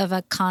benefits of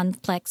a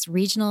complex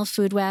regional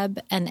food web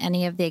and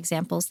any of the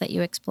examples that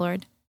you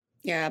explored?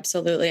 Yeah,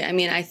 absolutely. I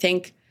mean, I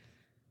think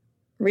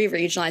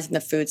re-regionalizing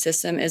the food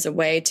system is a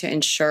way to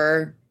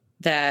ensure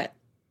that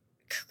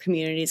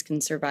communities can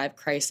survive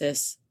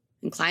crisis,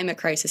 and climate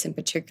crisis in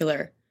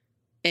particular,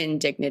 in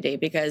dignity.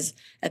 Because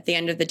at the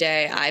end of the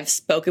day, I've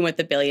spoken with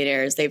the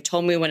billionaires. They've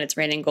told me when it's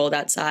raining gold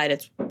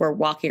outside, we're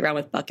walking around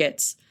with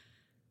buckets.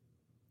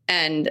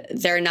 And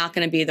they're not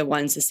going to be the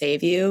ones to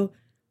save you.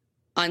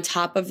 on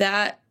top of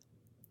that,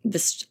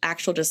 this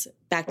actual, just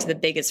back to the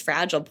biggest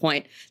fragile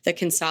point, the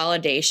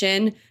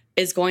consolidation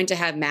is going to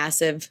have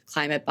massive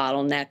climate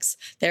bottlenecks.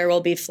 There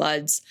will be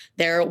floods.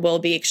 There will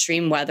be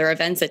extreme weather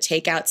events that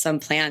take out some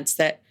plants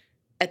that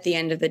at the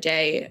end of the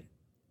day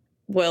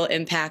will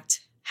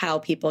impact how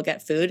people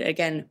get food.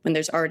 Again, when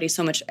there's already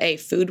so much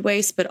food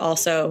waste, but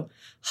also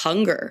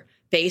hunger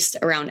based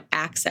around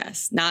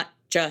access, not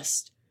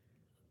just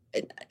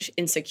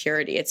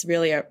insecurity. It's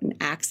really an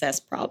access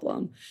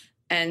problem.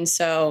 And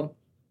so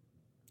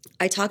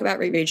I talk about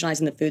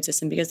regionalizing the food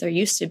system because there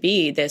used to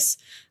be this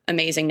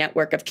amazing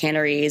network of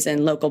canneries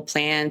and local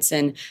plants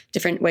and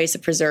different ways to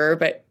preserve,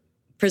 but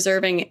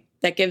preserving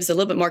that gives a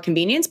little bit more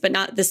convenience, but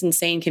not this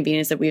insane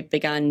convenience that we've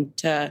begun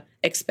to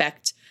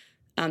expect.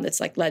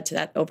 That's like led to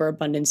that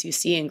overabundance you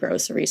see in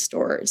grocery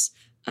stores.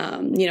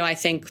 I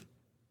think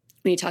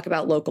when you talk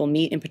about local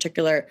meat in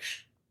particular,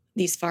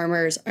 these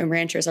farmers and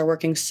ranchers are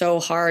working so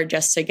hard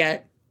just to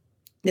get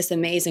this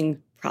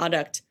amazing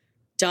product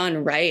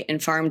done right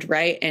and farmed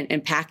right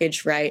and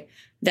packaged right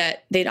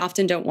that they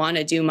often don't want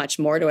to do much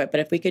more to it. But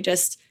if we could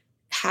just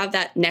have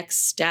that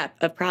next step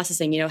of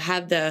processing,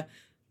 have the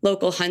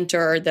local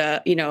hunter,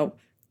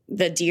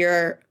 the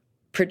deer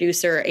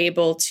producer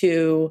able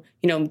to,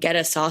 get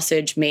a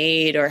sausage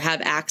made or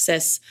have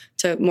access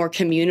to more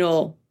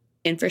communal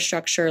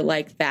infrastructure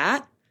like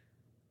that,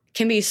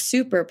 can be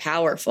super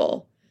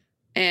powerful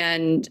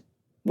and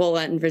will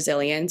lend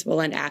resilience, will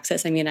lend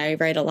access. I mean, I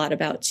write a lot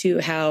about too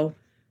how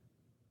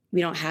we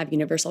don't have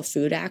universal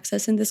food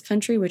access in this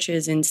country, which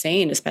is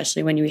insane,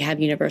 especially when we have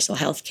universal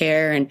health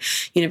care and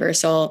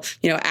universal,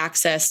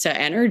 access to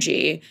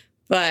energy,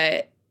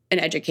 and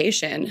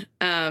education.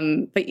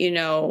 But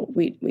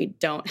we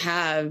don't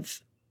have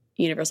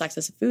universal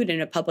access to food,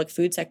 and a public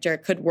food sector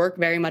could work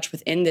very much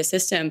within the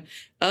system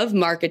of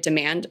market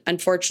demand.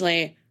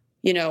 Unfortunately,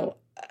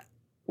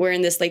 we're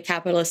in this late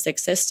capitalistic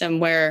system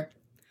where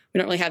we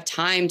don't really have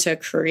time to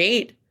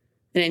create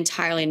an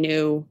entirely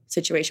new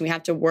situation. We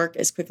have to work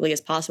as quickly as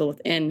possible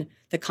within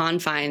the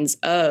confines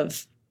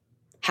of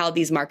how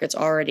these markets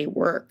already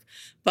work.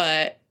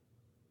 But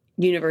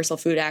universal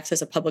food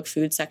access, a public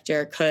food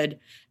sector could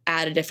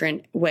add a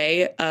different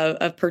way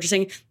of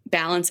purchasing,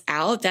 balance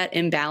out that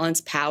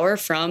imbalanced power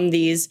from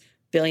these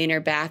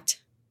billionaire-backed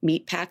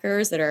meat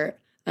packers that are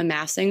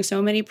amassing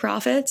so many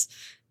profits.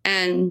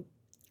 And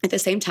at the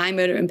same time,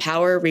 it would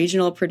empower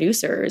regional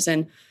producers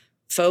and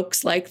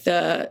folks like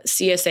the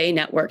CSA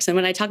networks. And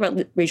when I talk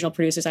about regional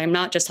producers, I'm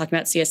not just talking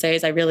about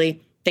CSAs. I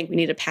really think we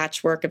need a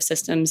patchwork of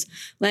systems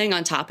laying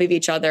on top of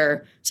each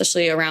other,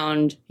 especially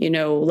around,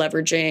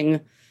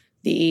 leveraging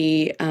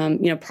the,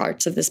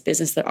 parts of this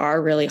business that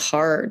are really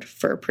hard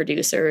for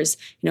producers.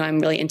 I'm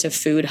really into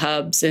food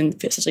hubs, and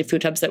especially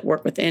food hubs that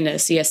work within a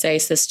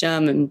CSA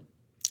system. And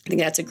I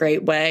think that's a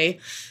great way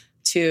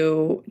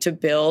to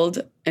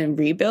build and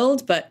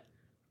rebuild. But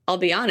I'll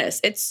be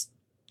honest, it's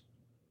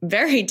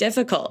very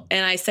difficult.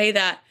 And I say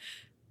that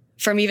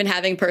from even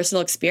having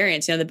personal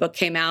experience. The book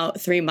came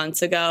out 3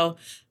 months ago.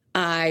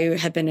 I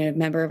had been a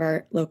member of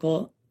our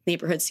local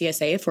neighborhood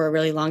CSA for a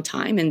really long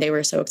time, and they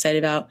were so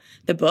excited about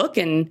the book,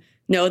 and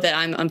know that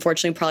I'm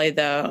unfortunately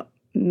probably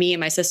me and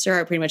my sister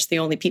are pretty much the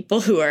only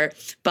people who are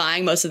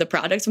buying most of the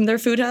products from their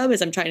food hub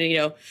as I'm trying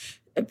to,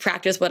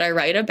 practice what I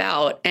write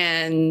about.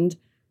 And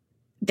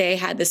they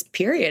had this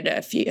period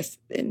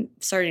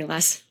starting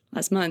last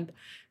month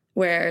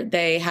where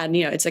they had,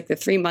 it's like the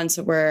 3 months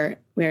where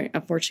we're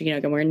unfortunately,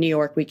 again, we're in New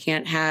York, we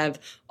can't have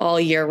all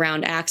year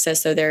round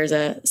access. So there's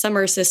a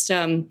summer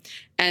system,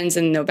 ends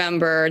in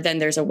November, then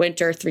there's a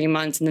winter 3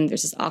 months, and then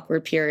there's this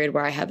awkward period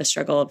where I have a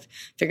struggle of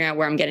figuring out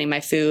where I'm getting my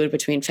food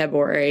between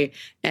February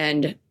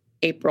and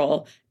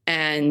April.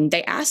 And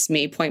they asked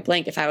me point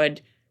blank if I would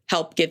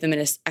help give them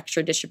an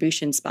extra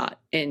distribution spot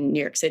in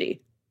New York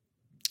City.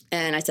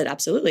 And I said,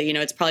 absolutely.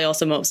 It's probably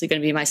also mostly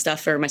going to be my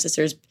stuff for my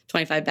sister's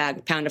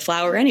 25 pound of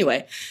flour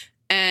anyway.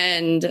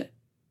 And it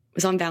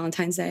was on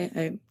Valentine's Day.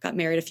 I got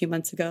married a few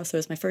months ago. So it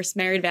was my first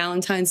married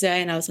Valentine's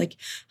Day. And I was like,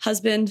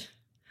 husband,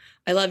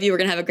 I love you. We're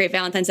going to have a great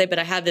Valentine's Day. But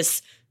I have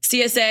this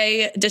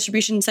CSA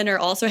distribution center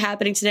also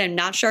happening today. I'm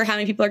not sure how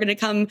many people are going to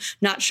come.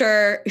 Not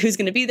sure who's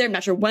going to be there. I'm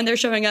not sure when they're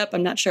showing up.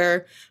 I'm not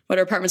sure what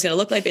our apartment's going to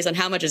look like based on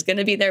how much is going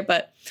to be there.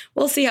 But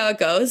we'll see how it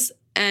goes.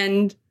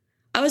 And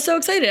I was so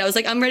excited. I was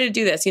like, I'm ready to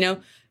do this,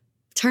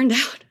 Turned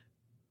out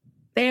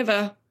they have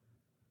a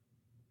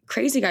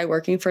crazy guy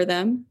working for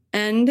them,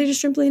 and they just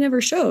simply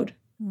never showed.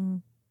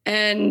 Mm.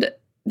 And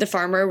the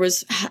farmer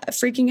was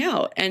freaking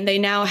out, and they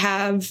now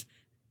have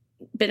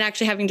been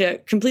actually having to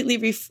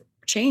completely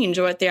change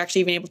what they're actually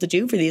even able to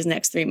do for these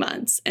next 3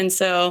 months. And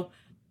so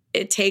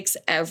it takes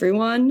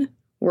everyone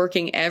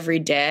working every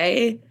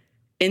day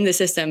in the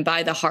system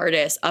by the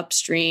hardest,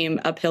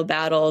 uphill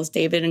battles,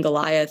 David and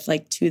Goliath,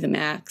 like to the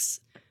max.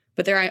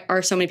 But there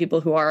are so many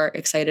people who are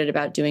excited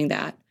about doing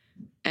that,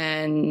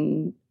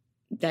 and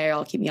they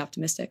all keep me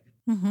optimistic.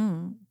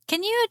 Mm-hmm.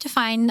 Can you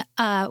define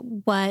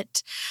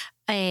what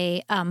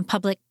a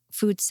public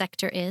food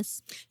sector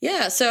is?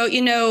 Yeah. So,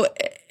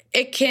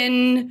 it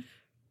can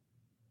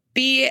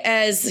be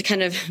as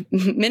kind of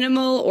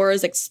minimal or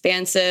as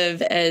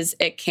expansive as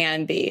it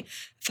can be.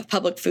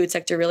 Public food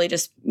sector, really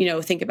just,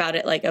 think about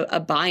it like a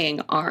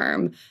buying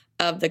arm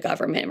of the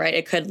government, right?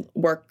 It could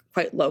work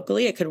quite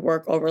locally. It could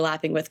work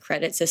overlapping with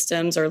credit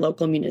systems or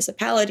local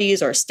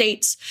municipalities or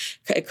states.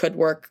 It could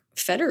work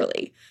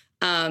federally.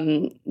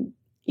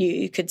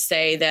 You could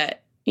say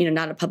that,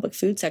 not a public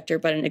food sector,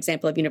 but an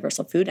example of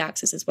universal food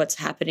access is what's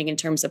happening in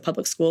terms of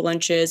public school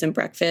lunches and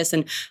breakfast.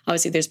 And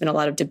obviously there's been a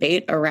lot of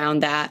debate around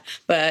that.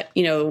 But,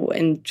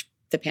 in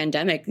the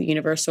pandemic,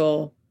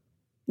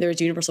 there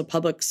was universal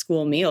public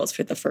school meals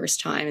for the first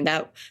time. And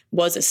that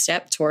was a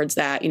step towards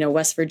that.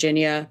 West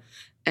Virginia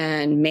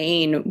and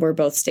Maine were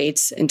both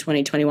states in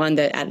 2021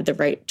 that added the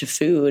right to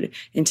food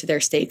into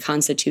their state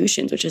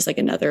constitutions, which is like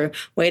another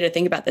way to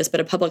think about this. But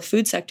a public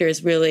food sector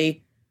is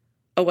really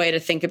a way to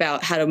think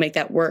about how to make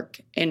that work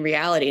in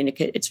reality. And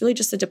it's really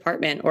just a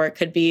department, or it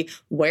could be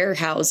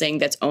warehousing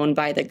that's owned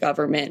by the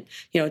government,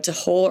 to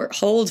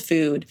hold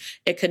food.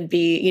 It could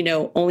be,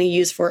 only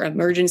used for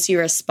emergency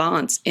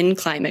response in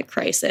climate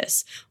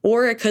crisis.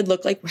 Or it could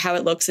look like how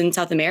it looks in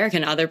South America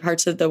and other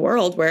parts of the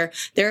world, where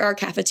there are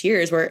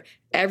cafeterias where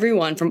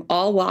everyone from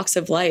all walks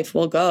of life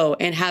will go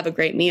and have a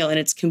great meal. And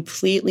it's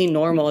completely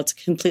normal. It's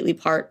completely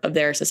part of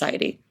their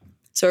society.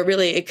 So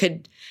it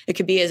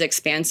could be as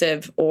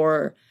expansive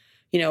or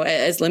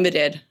as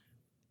limited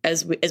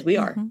as we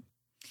are. Mm-hmm.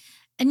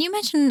 And you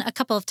mentioned a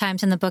couple of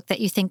times in the book that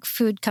you think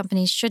food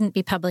companies shouldn't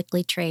be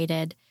publicly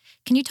traded.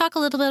 Can you talk a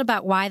little bit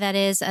about why that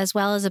is, as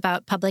well as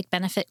about public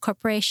benefit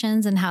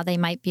corporations and how they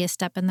might be a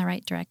step in the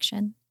right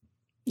direction?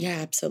 Yeah,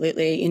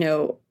 absolutely.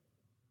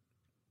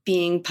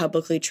 Being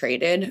publicly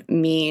traded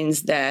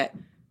means that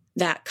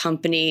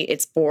company,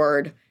 its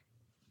board,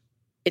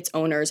 its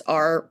owners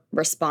are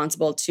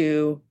responsible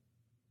to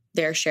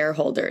their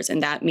shareholders.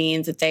 And that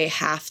means that they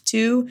have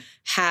to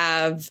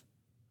have,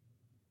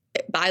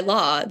 by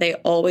law, they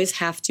always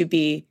have to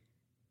be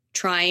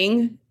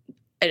trying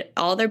at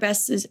all their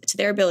best to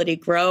their ability,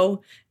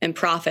 grow and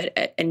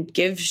profit and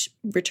give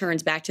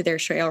returns back to their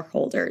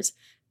shareholders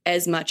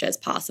as much as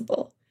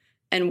possible.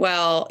 And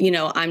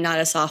I'm not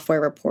a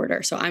software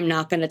reporter, so I'm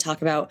not going to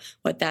talk about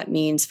what that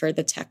means for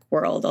the tech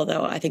world,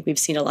 although I think we've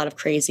seen a lot of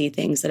crazy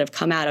things that have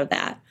come out of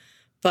that.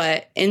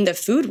 But in the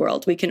food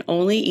world, we can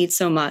only eat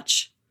so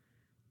much.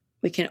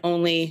 We can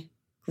only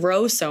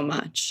grow so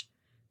much.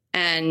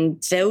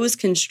 And those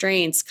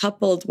constraints,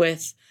 coupled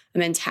with a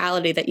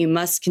mentality that you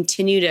must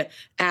continue to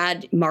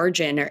add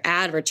margin or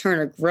add return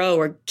or grow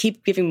or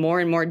keep giving more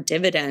and more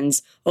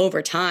dividends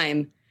over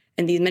time.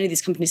 And many of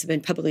these companies have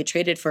been publicly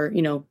traded for,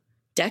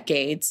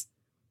 decades.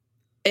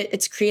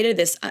 It's created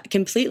this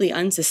completely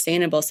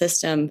unsustainable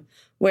system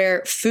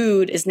where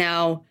food is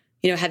now,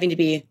 having to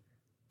be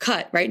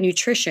cut, right?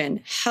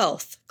 Nutrition,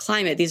 health,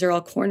 climate, these are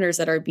all corners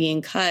that are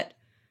being cut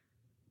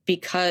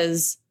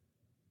because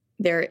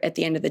there, at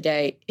the end of the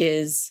day,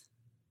 is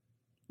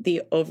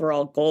the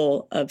overall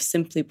goal of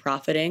simply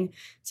profiting,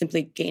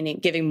 simply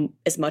giving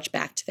as much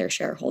back to their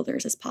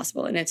shareholders as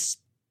possible. And it's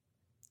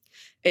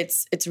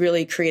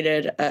really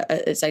created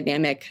a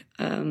dynamic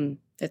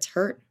that's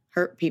hurt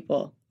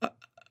people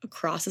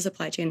across the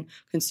supply chain,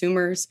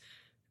 consumers,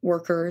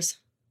 workers,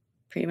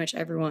 pretty much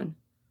everyone.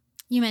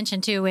 You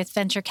mentioned, too, with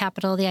venture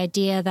capital, the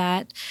idea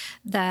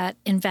that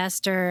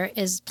investor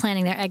is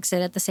planning their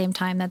exit at the same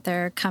time that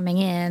they're coming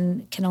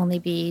in can only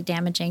be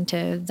damaging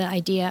to the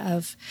idea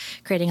of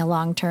creating a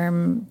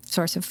long-term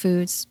source of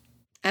foods.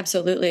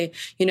 Absolutely.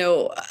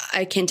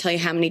 I can't tell you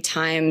how many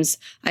times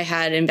I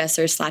had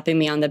investors slapping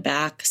me on the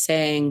back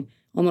saying,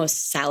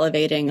 almost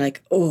salivating,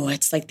 like, oh,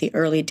 it's like the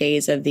early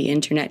days of the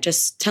internet,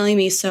 just telling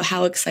me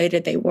how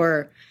excited they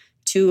were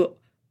to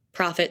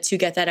profit, to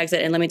get that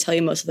exit. And let me tell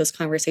you, most of those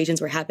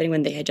conversations were happening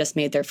when they had just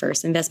made their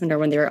first investment or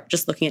when they were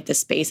just looking at the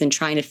space and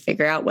trying to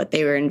figure out what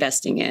they were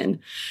investing in.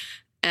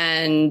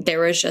 And there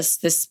was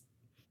just this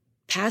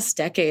past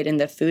decade in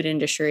the food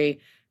industry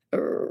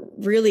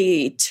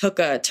really took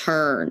a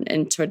turn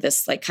into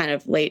this like kind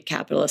of late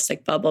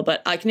capitalistic bubble.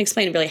 But I can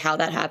explain really how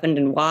that happened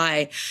and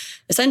why.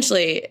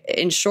 Essentially,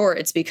 in short,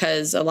 it's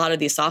because a lot of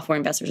these software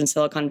investors in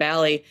Silicon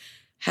Valley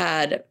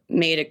had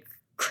made a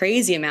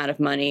crazy amount of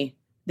money.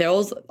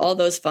 All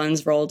those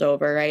funds rolled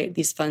over, right?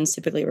 These funds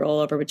typically roll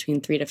over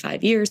between 3 to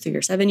 5 years, 3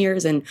 or 7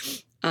 years. And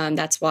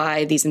that's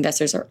why these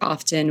investors are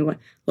often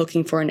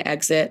looking for an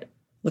exit,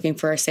 looking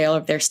for a sale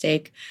of their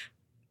stake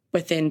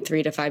within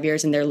 3 to 5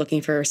 years, and they're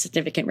looking for a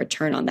significant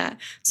return on that.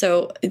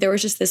 So there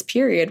was just this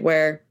period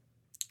where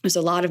there's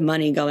a lot of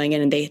money going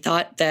in, and they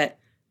thought that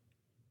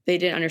they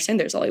didn't understand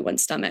there's only one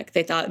stomach.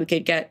 They thought we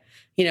could get,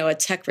 a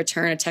tech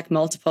return, a tech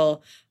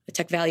multiple, a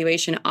tech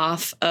valuation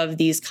off of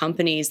these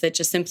companies that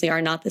just simply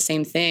are not the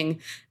same thing.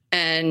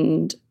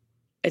 And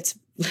it's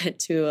led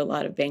to a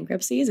lot of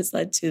bankruptcies. It's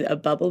led to a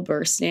bubble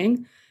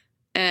bursting,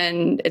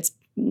 and it's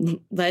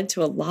led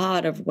to a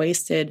lot of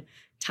wasted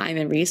time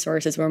and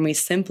resources when we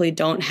simply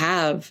don't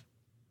have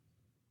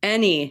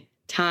any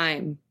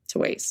time to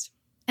waste.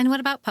 And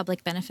what about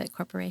public benefit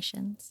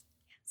corporations?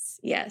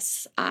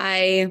 Yes.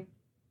 I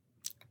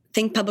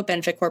think public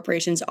benefit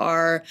corporations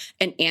are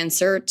an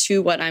answer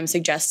to what I'm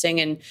suggesting.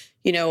 And,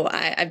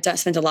 I've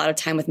spent a lot of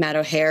time with Matt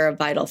O'Hare of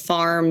Vital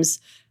Farms,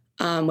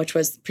 which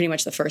was pretty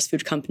much the first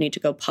food company to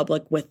go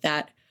public with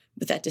that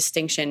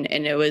distinction.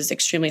 And it was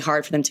extremely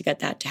hard for them to get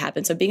that to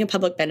happen. So being a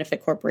public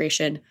benefit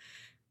corporation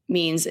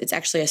means it's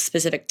actually a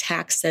specific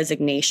tax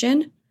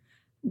designation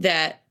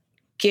that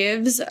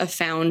gives a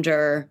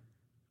founder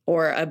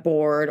or a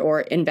board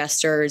or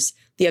investors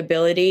the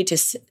ability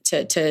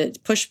to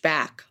push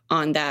back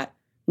on that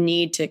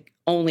need to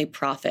only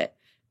profit.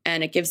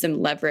 And it gives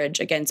them leverage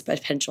against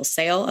potential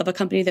sale of a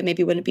company that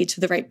maybe wouldn't be to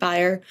the right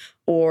buyer,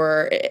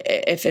 or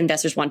if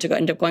investors want to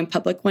end up going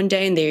public one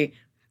day and they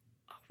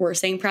were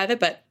staying private.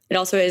 But it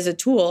also is a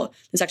tool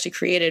that's actually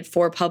created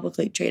for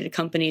publicly traded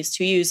companies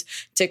to use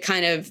to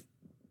kind of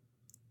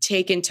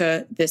take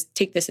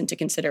this into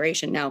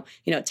consideration. Now,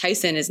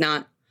 Tyson is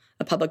not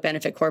a public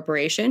benefit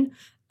corporation,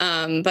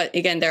 but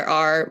again, there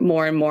are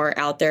more and more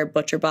out there.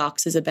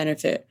 ButcherBox is a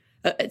benefit.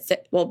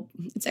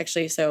 It's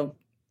actually so.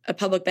 A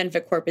public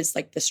benefit corp is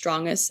like the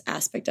strongest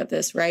aspect of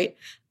this, right?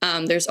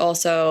 There's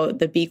also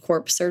the B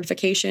Corp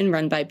certification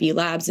run by B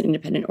Labs, an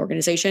independent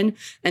organization.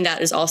 And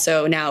that is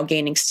also now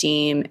gaining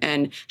steam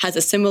and has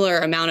a similar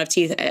amount of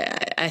teeth.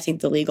 I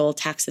think the legal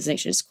tax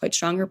designation is quite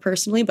stronger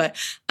personally, but,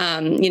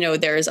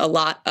 there's a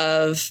lot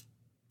of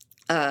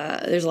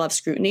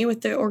scrutiny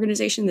with the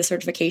organization, the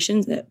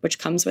certifications which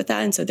comes with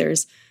that. And so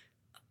there's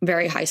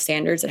very high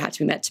standards that have to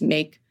be met to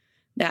make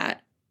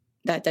that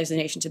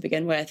designation to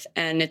begin with.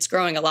 And it's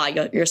growing a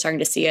lot. You're starting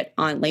to see it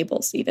on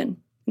labels, even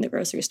in the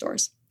grocery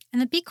stores.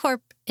 And the B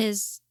Corp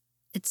it's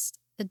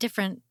a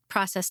different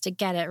process to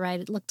get it, right?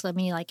 It looked to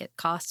me like it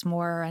costs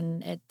more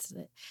and it's...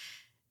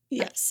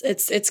 Yes,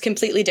 it's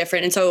completely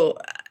different. And so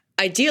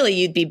ideally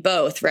you'd be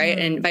both, right?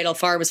 Mm-hmm. And Vital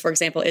Farms, for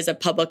example, is a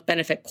public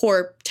benefit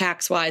corp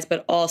tax-wise,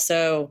 but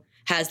also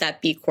has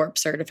that B Corp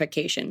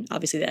certification.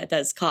 Obviously, that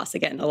does cost,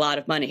 again, a lot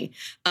of money.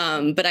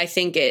 But I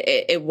think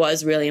it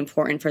was really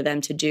important for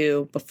them to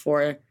do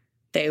before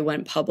they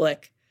went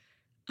public.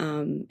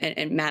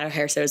 And Matt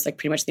O'Hare said it was like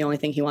pretty much the only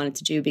thing he wanted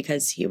to do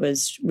because he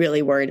was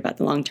really worried about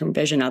the long-term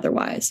vision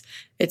otherwise.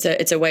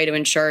 It's a way to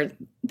ensure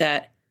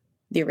that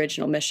the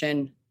original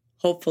mission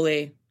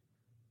hopefully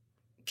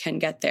can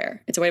get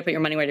there. It's a way to put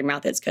your money where your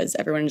mouth is because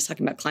everyone is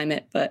talking about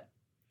climate, but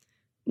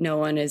no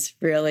one is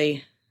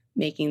really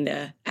making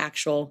the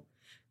actual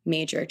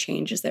major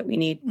changes that we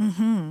need.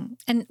 Mm-hmm.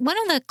 And one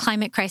of the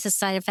climate crisis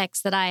side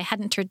effects that I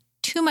hadn't heard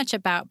too much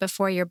about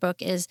before your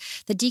book is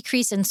the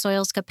decrease in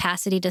soil's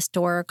capacity to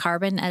store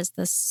carbon as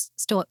the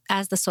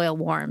soil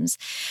warms.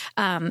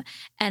 And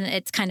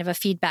it's kind of a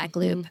feedback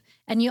loop. Mm-hmm.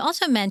 And you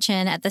also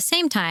mention at the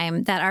same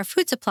time that our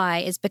food supply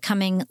is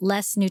becoming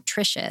less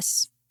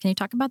nutritious. Can you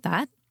talk about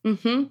that?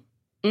 Mm-hmm.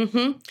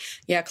 Mm-hmm.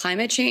 Yeah,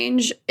 climate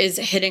change is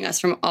hitting us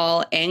from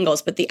all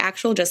angles, but the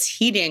actual just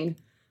heating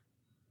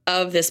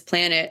of this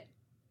planet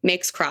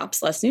makes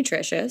crops less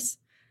nutritious,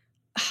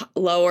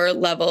 lower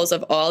levels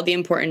of all the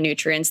important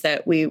nutrients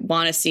that we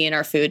want to see in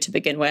our food to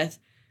begin with.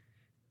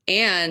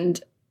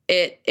 And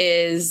it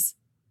is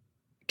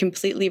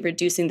completely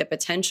reducing the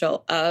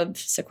potential of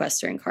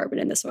sequestering carbon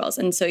in the soils.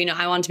 And so,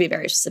 I want to be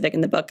very specific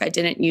in the book. I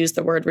didn't use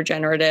the word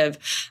regenerative.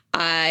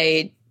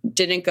 I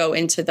didn't go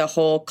into the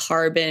whole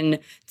carbon,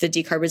 the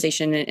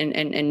decarbonization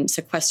and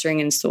sequestering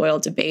in soil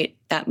debate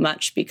that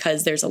much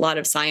because there's a lot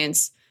of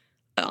science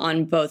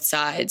on both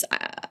sides.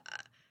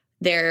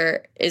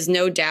 There is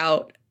no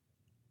doubt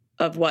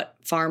of what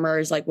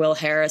farmers like Will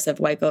Harris of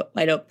White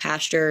Oak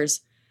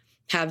Pastures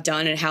have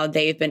done and how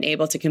they've been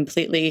able to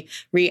completely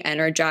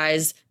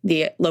re-energize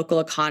the local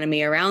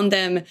economy around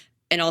them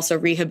and also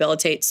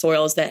rehabilitate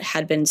soils that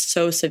had been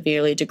so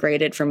severely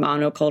degraded from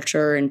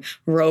monoculture and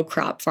row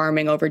crop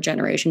farming over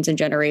generations and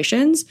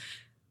generations.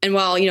 And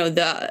while,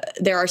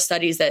 there are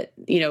studies that,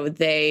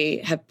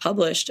 they have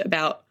published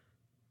about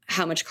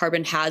how much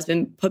carbon has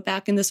been put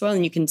back in the soil,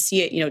 and you can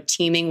see it,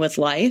 teeming with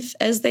life,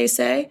 as they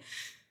say.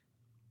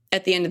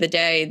 At the end of the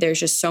day, there's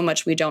just so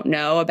much we don't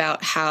know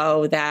about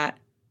how that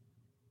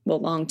will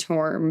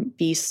long-term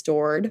be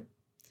stored.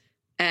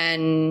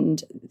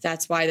 And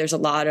that's why there's a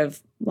lot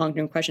of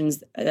long-term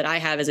questions that I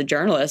have as a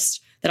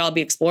journalist that I'll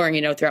be exploring,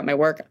 throughout my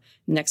work in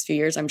the next few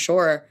years, I'm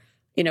sure,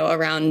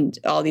 around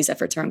all these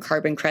efforts around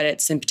carbon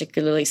credits and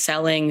particularly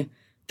selling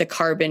the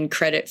carbon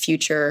credit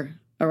future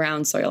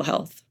around soil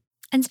health.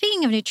 And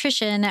speaking of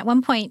nutrition, at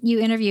one point you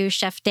interview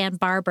Chef Dan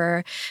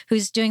Barber,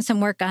 who's doing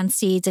some work on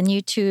seeds, and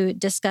you two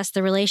discuss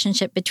the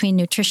relationship between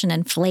nutrition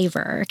and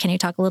flavor. Can you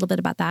talk a little bit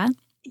about that?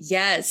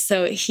 Yes.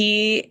 So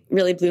he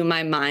really blew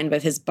my mind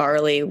with his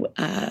barley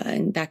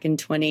back in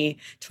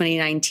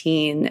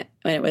 2019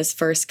 when it was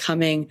first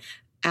coming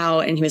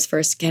out and he was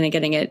first kind of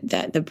getting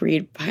the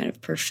breed kind of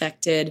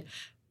perfected.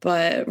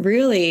 But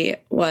really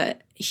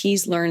what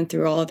he's learned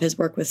through all of his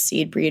work with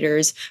seed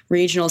breeders,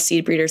 regional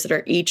seed breeders that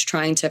are each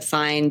trying to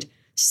find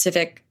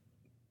specific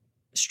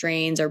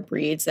strains or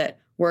breeds that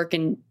work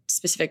in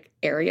specific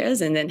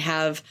areas and then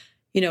have,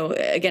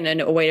 again,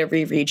 a way to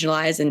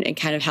re-regionalize and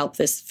kind of help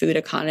this food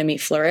economy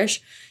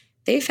flourish.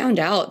 They found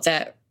out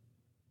that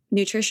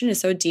nutrition is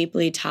so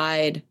deeply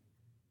tied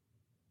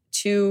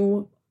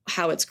to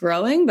how it's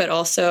growing, but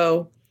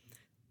also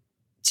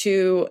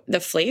to the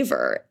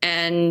flavor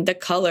and the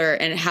color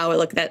and how it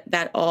look,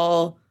 that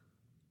all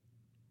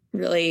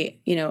really,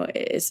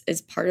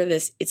 is part of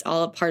this. It's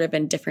all a part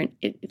of different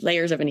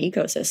layers of an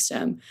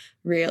ecosystem,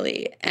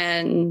 really.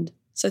 And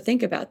so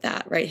think about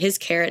that, right? His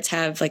carrots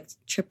have like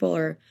triple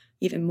or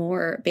even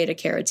more beta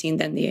carotene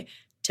than the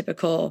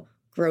typical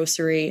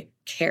grocery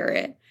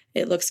carrot.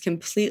 It looks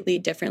completely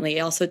differently.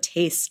 It also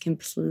tastes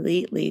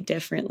completely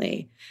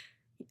differently.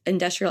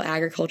 Industrial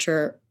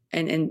agriculture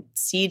and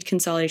seed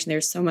consolidation,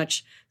 there's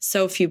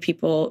so few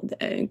people,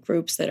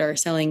 groups that are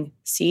selling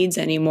seeds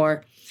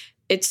anymore.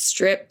 It's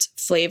stripped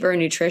flavor and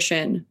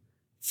nutrition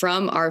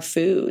from our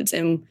foods.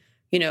 And,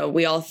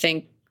 we all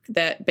think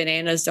that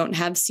bananas don't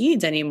have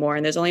seeds anymore,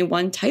 and there's only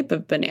one type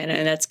of banana,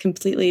 and that's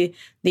completely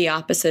the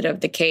opposite of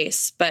the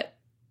case. But,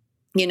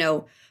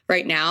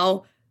 right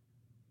now,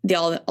 the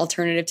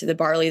alternative to the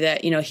barley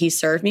that, he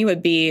served me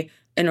would be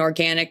an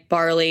organic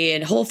barley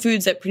and whole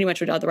foods that pretty much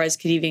would otherwise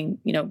could even,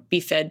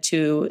 be fed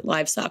to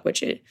livestock,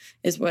 which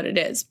is what it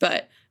is.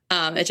 But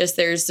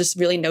there's just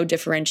really no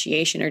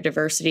differentiation or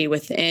diversity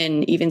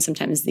within even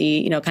sometimes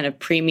the, kind of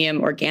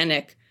premium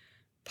organic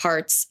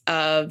parts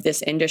of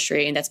this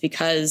industry. And that's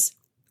because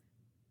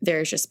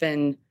there's just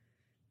been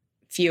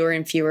fewer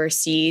and fewer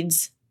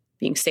seeds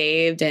being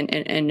saved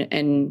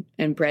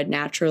and bred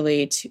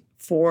naturally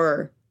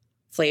for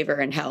flavor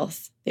and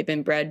health. They've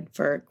been bred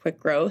for quick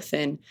growth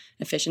and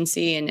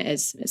efficiency and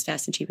as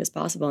fast and cheap as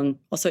possible, and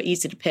also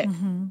easy to pick.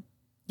 Mm-hmm.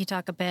 You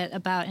talk a bit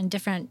about, in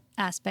different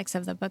aspects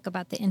of the book,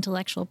 about the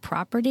intellectual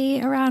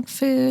property around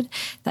food,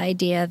 the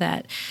idea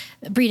that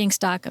breeding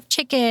stock of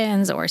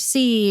chickens or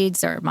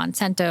seeds or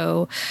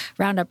Monsanto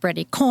Roundup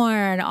Ready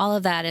corn, all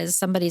of that is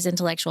somebody's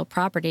intellectual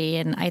property,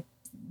 and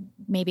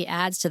maybe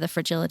adds to the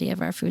fragility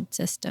of our food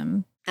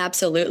system.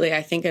 Absolutely.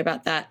 I think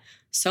about that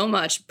so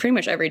much, pretty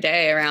much every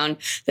day, around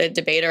the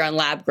debate around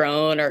lab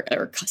grown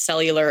or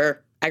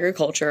cellular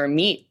agriculture or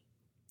meat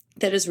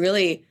that is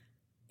really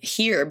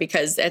here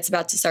because it's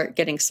about to start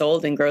getting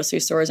sold in grocery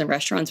stores and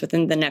restaurants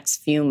within the next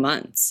few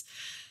months.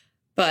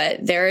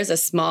 But there is a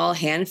small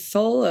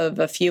handful of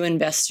a few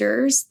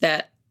investors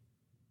that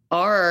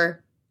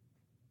are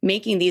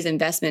making these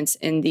investments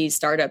in these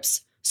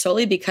startups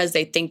solely because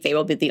they think they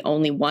will be the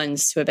only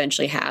ones to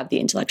eventually have the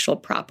intellectual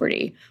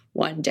property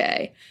one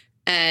day.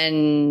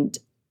 And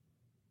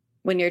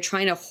when you're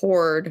trying to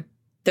hoard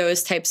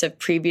those types of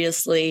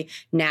previously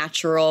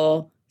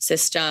natural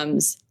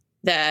systems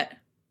that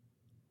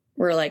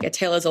were like a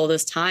tale as old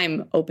as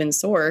time, open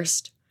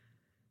sourced,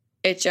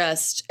 it's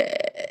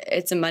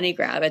a money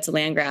grab, it's a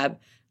land grab,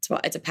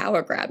 it's a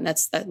power grab. And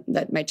that's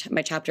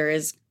my chapter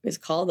is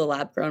called the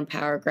lab grown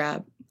power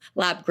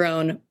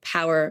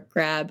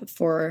grab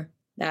for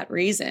that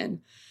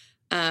reason.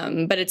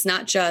 But it's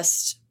not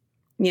just,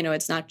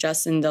 it's not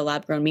just in the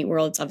lab grown meat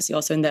world. It's obviously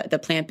also in the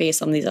plant-based,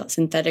 some of these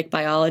synthetic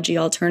biology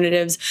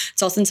alternatives.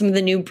 It's also in some of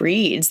the new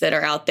breeds that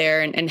are out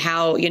there and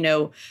how,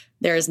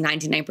 there's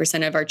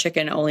 99% of our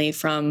chicken only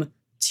from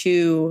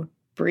 2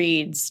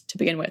 breeds to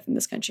begin with in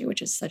this country,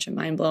 which is such a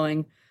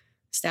mind-blowing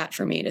stat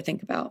for me to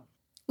think about.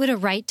 Would a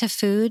right to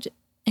food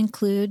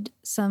include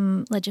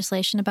some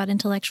legislation about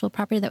intellectual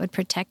property that would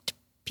protect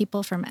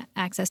people from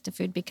access to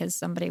food because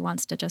somebody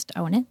wants to just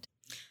own it?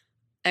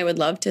 I would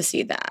love to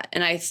see that.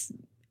 And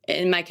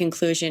in my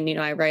conclusion,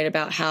 I write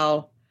about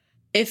how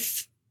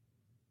if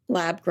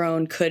lab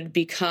grown could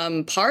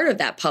become part of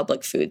that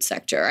public food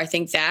sector, I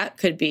think that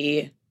could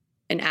be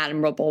an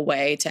admirable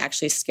way to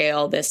actually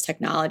scale this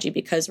technology,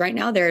 because right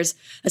now there's,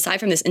 aside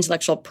from this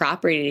intellectual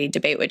property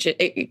debate, which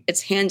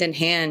it's hand in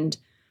hand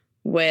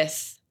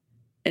with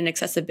an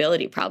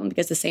accessibility problem,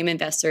 because the same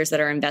investors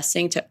that are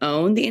investing to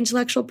own the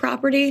intellectual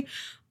property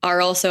are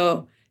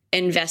also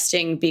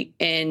investing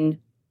in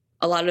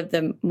a lot of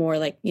the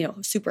more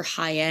super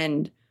high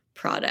end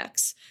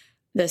products,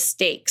 the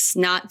steaks,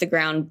 not the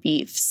ground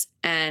beefs.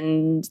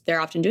 And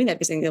they're often doing that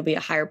because they think there'll be a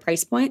higher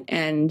price point,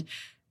 and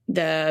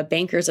the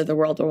bankers of the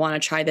world will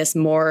want to try this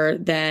more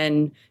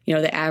than,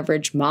 the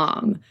average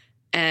mom.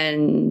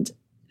 And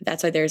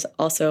that's why there's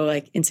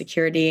also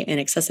insecurity and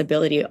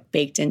accessibility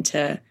baked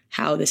into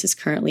how this is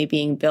currently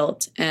being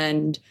built.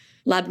 And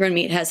lab-grown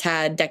meat has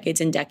had decades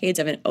and decades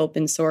of an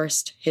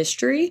open-sourced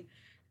history.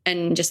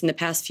 And just in the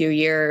past few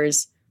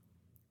years,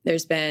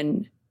 there's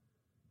been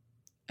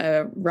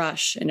a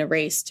rush and a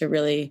race to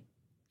really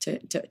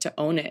to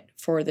own it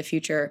for the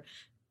future.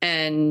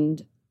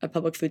 And a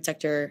public food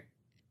sector,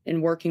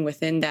 and working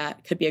within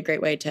that, could be a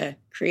great way to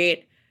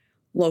create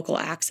local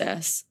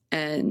access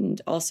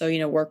and also,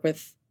 work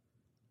with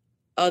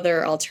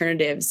other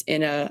alternatives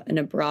in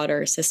a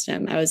broader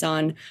system. I was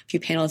on a few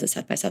panels at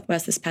South by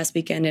Southwest this past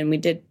weekend, and we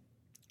did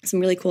some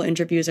really cool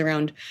interviews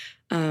around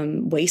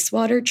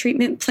wastewater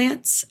treatment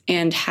plants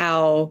and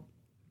how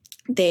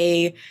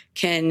they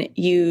can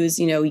use,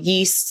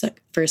 yeast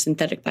for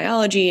synthetic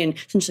biology and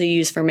essentially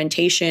use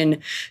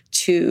fermentation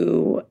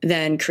to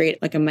then create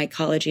a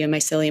mycology, a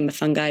mycelium, a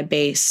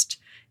fungi-based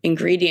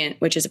ingredient,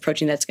 which is a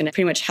protein that's going to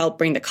pretty much help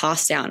bring the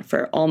cost down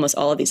for almost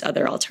all of these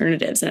other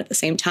alternatives. And at the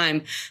same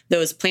time,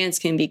 those plants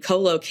can be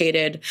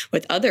co-located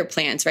with other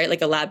plants, right?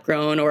 Like a lab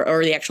grown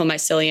or the actual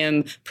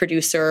mycelium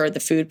producer, or the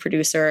food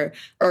producer,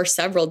 or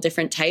several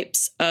different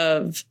types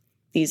of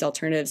these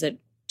alternatives that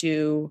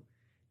do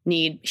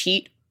need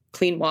heat,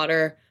 clean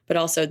water, but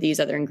also these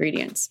other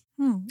ingredients.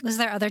 Was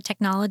there other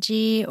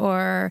technology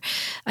or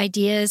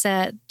ideas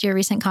at your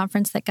recent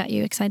conference that got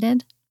you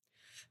excited?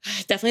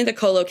 Definitely the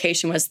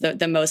co-location was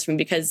the most for me,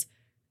 because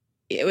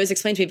it was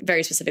explained to me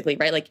very specifically,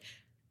 right? Like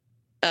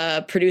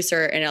a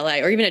producer in LA,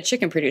 or even a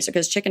chicken producer,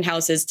 because chicken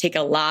houses take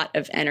a lot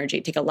of energy,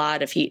 take a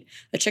lot of heat.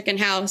 A chicken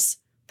house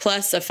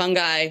plus a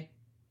fungi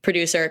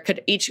producer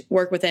could each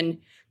work within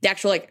the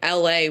actual like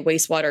LA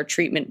wastewater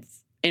treatment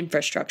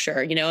infrastructure,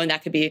 and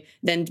that could be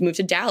then moved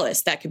to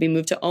Dallas, that could be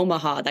moved to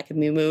Omaha, that could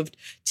be moved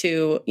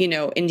to,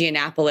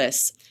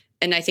 Indianapolis.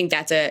 And I think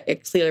that's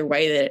a clear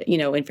way that,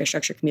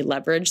 infrastructure can be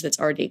leveraged that's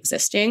already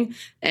existing,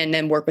 and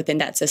then work within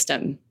that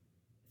system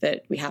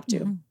that we have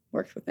to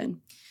work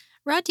within.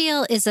 Raw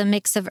Deal is a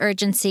mix of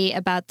urgency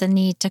about the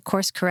need to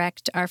course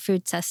correct our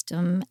food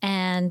system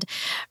and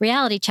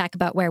reality check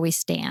about where we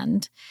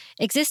stand.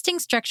 Existing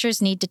structures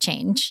need to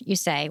change, you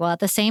say, while at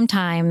the same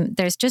time,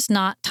 there's just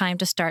not time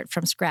to start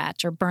from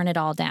scratch or burn it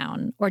all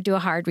down or do a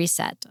hard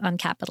reset on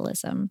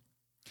capitalism.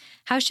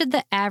 How should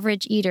the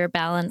average eater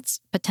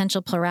balance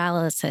potential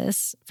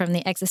paralysis from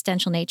the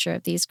existential nature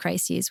of these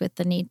crises with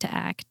the need to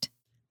act?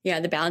 Yeah,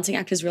 the balancing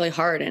act is really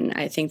hard. And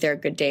I think there are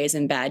good days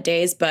and bad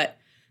days, but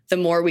the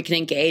more we can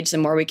engage, the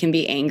more we can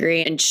be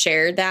angry and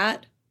share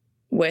that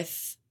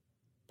with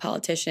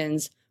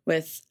politicians,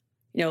 with,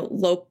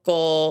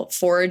 local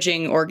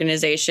foraging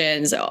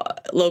organizations,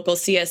 local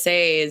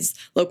CSAs,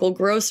 local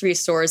grocery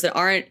stores that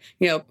aren't,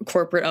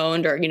 corporate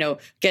owned or,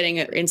 getting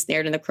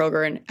ensnared in the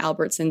Kroger and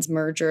Albertsons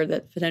merger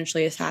that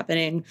potentially is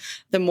happening.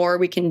 The more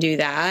we can do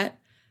that,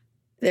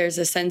 there's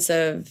a sense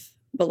of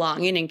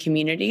belonging and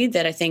community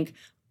that I think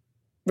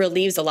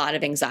relieves a lot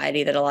of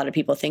anxiety that a lot of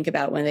people think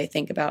about when they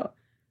think about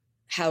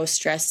how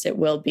stressed it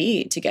will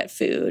be to get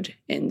food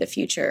in the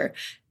future.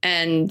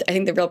 And I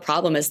think the real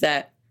problem is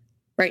that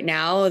right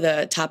now,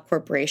 the top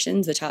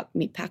corporations, the top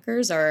meat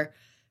packers are,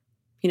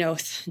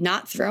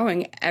 not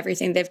throwing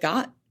everything they've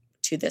got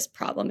to this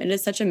problem. It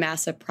is such a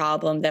massive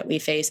problem that we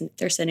face. And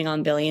they're sitting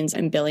on billions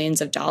and billions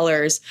of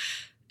dollars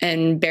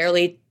and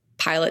barely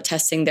pilot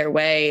testing their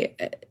way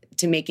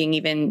to making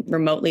even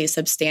remotely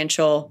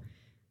substantial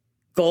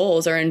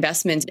goals or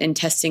investments in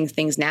testing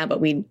things now. But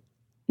we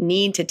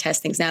need to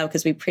test things now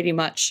because we pretty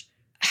much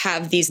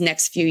have these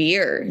next few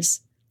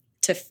years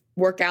to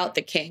work out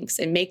the kinks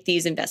and make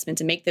these investments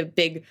and make the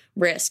big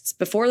risks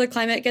before the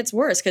climate gets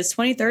worse. Because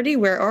 2030,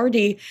 we're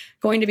already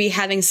going to be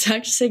having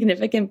such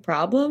significant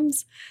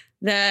problems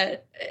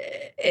that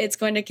it's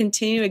going to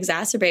continue to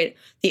exacerbate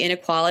the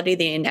inequality,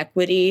 the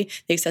inequity,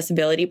 the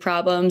accessibility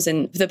problems,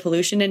 and the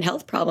pollution and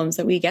health problems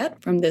that we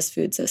get from this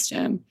food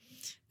system.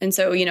 And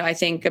so, I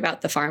think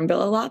about the Farm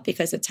Bill a lot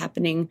because it's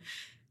happening.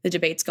 The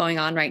debate's going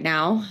on right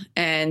now,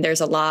 and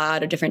there's a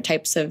lot of different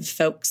types of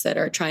folks that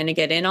are trying to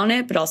get in on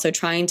it, but also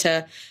trying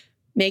to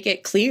make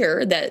it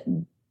clear that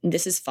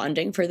this is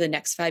funding for the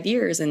next 5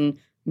 years. And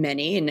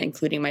many, and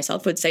including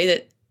myself, would say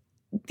that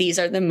these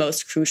are the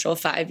most crucial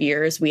 5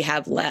 years we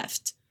have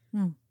left.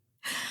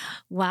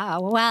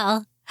 Wow.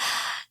 Well,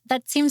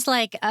 that seems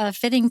like a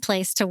fitting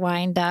place to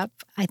wind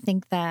up. I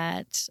think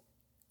that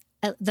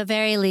at the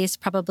very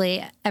least,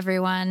 probably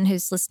everyone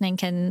who's listening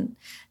can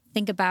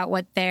think about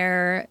what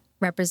their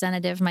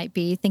representative might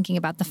be thinking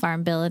about the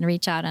Farm Bill and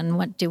reach out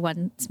and do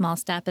one small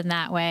step in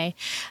that way.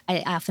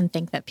 I often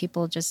think that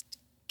people just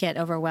get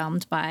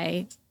overwhelmed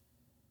by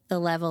the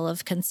level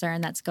of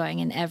concern that's going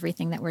in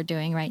everything that we're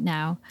doing right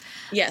now.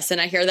 Yes, and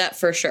I hear that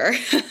for sure.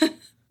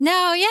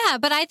 No, yeah,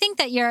 but I think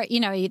that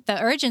the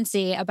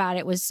urgency about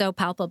it was so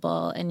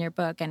palpable in your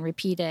book and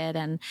repeated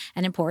and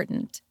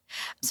important.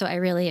 So I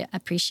really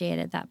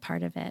appreciated that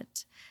part of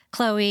it.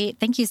 Chloe,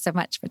 thank you so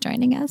much for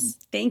joining us.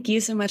 Thank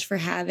you so much for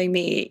having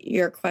me.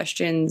 Your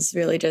questions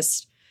really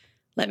just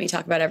let me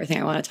talk about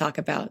everything I want to talk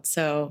about.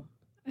 So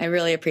I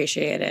really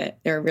appreciate it.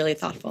 They're really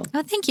thoughtful.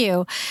 Oh, thank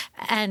you.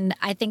 And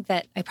I think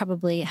that I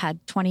probably had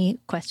 20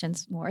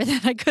 questions more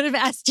than I could have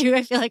asked you.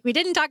 I feel like we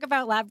didn't talk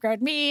about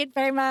lab-grown meat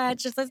very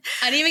much. I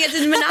didn't even get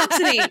to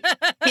monopsony.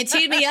 You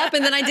teed me up,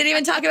 and then I didn't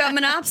even talk about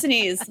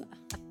monopsonies.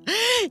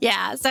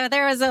 Yeah, so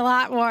there was a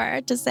lot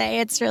more to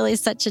say. It's really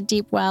such a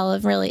deep well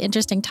of really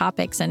interesting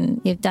topics, and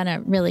you've done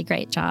a really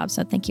great job.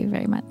 So thank you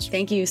very much.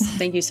 Thank you.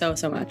 Thank you so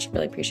much.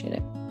 Really appreciate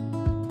it.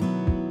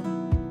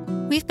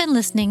 We've been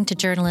listening to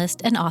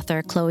journalist and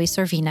author Chloe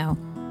Sorvino.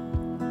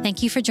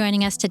 Thank you for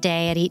joining us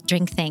today at Eat,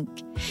 Drink, Think.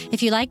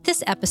 If you liked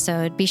this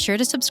episode, be sure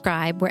to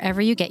subscribe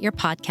wherever you get your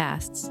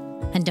podcasts.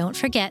 And don't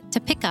forget to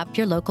pick up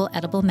your local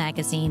edible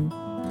magazine.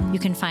 You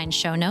can find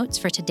show notes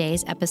for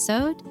today's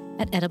episode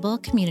at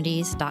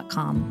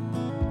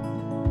ediblecommunities.com.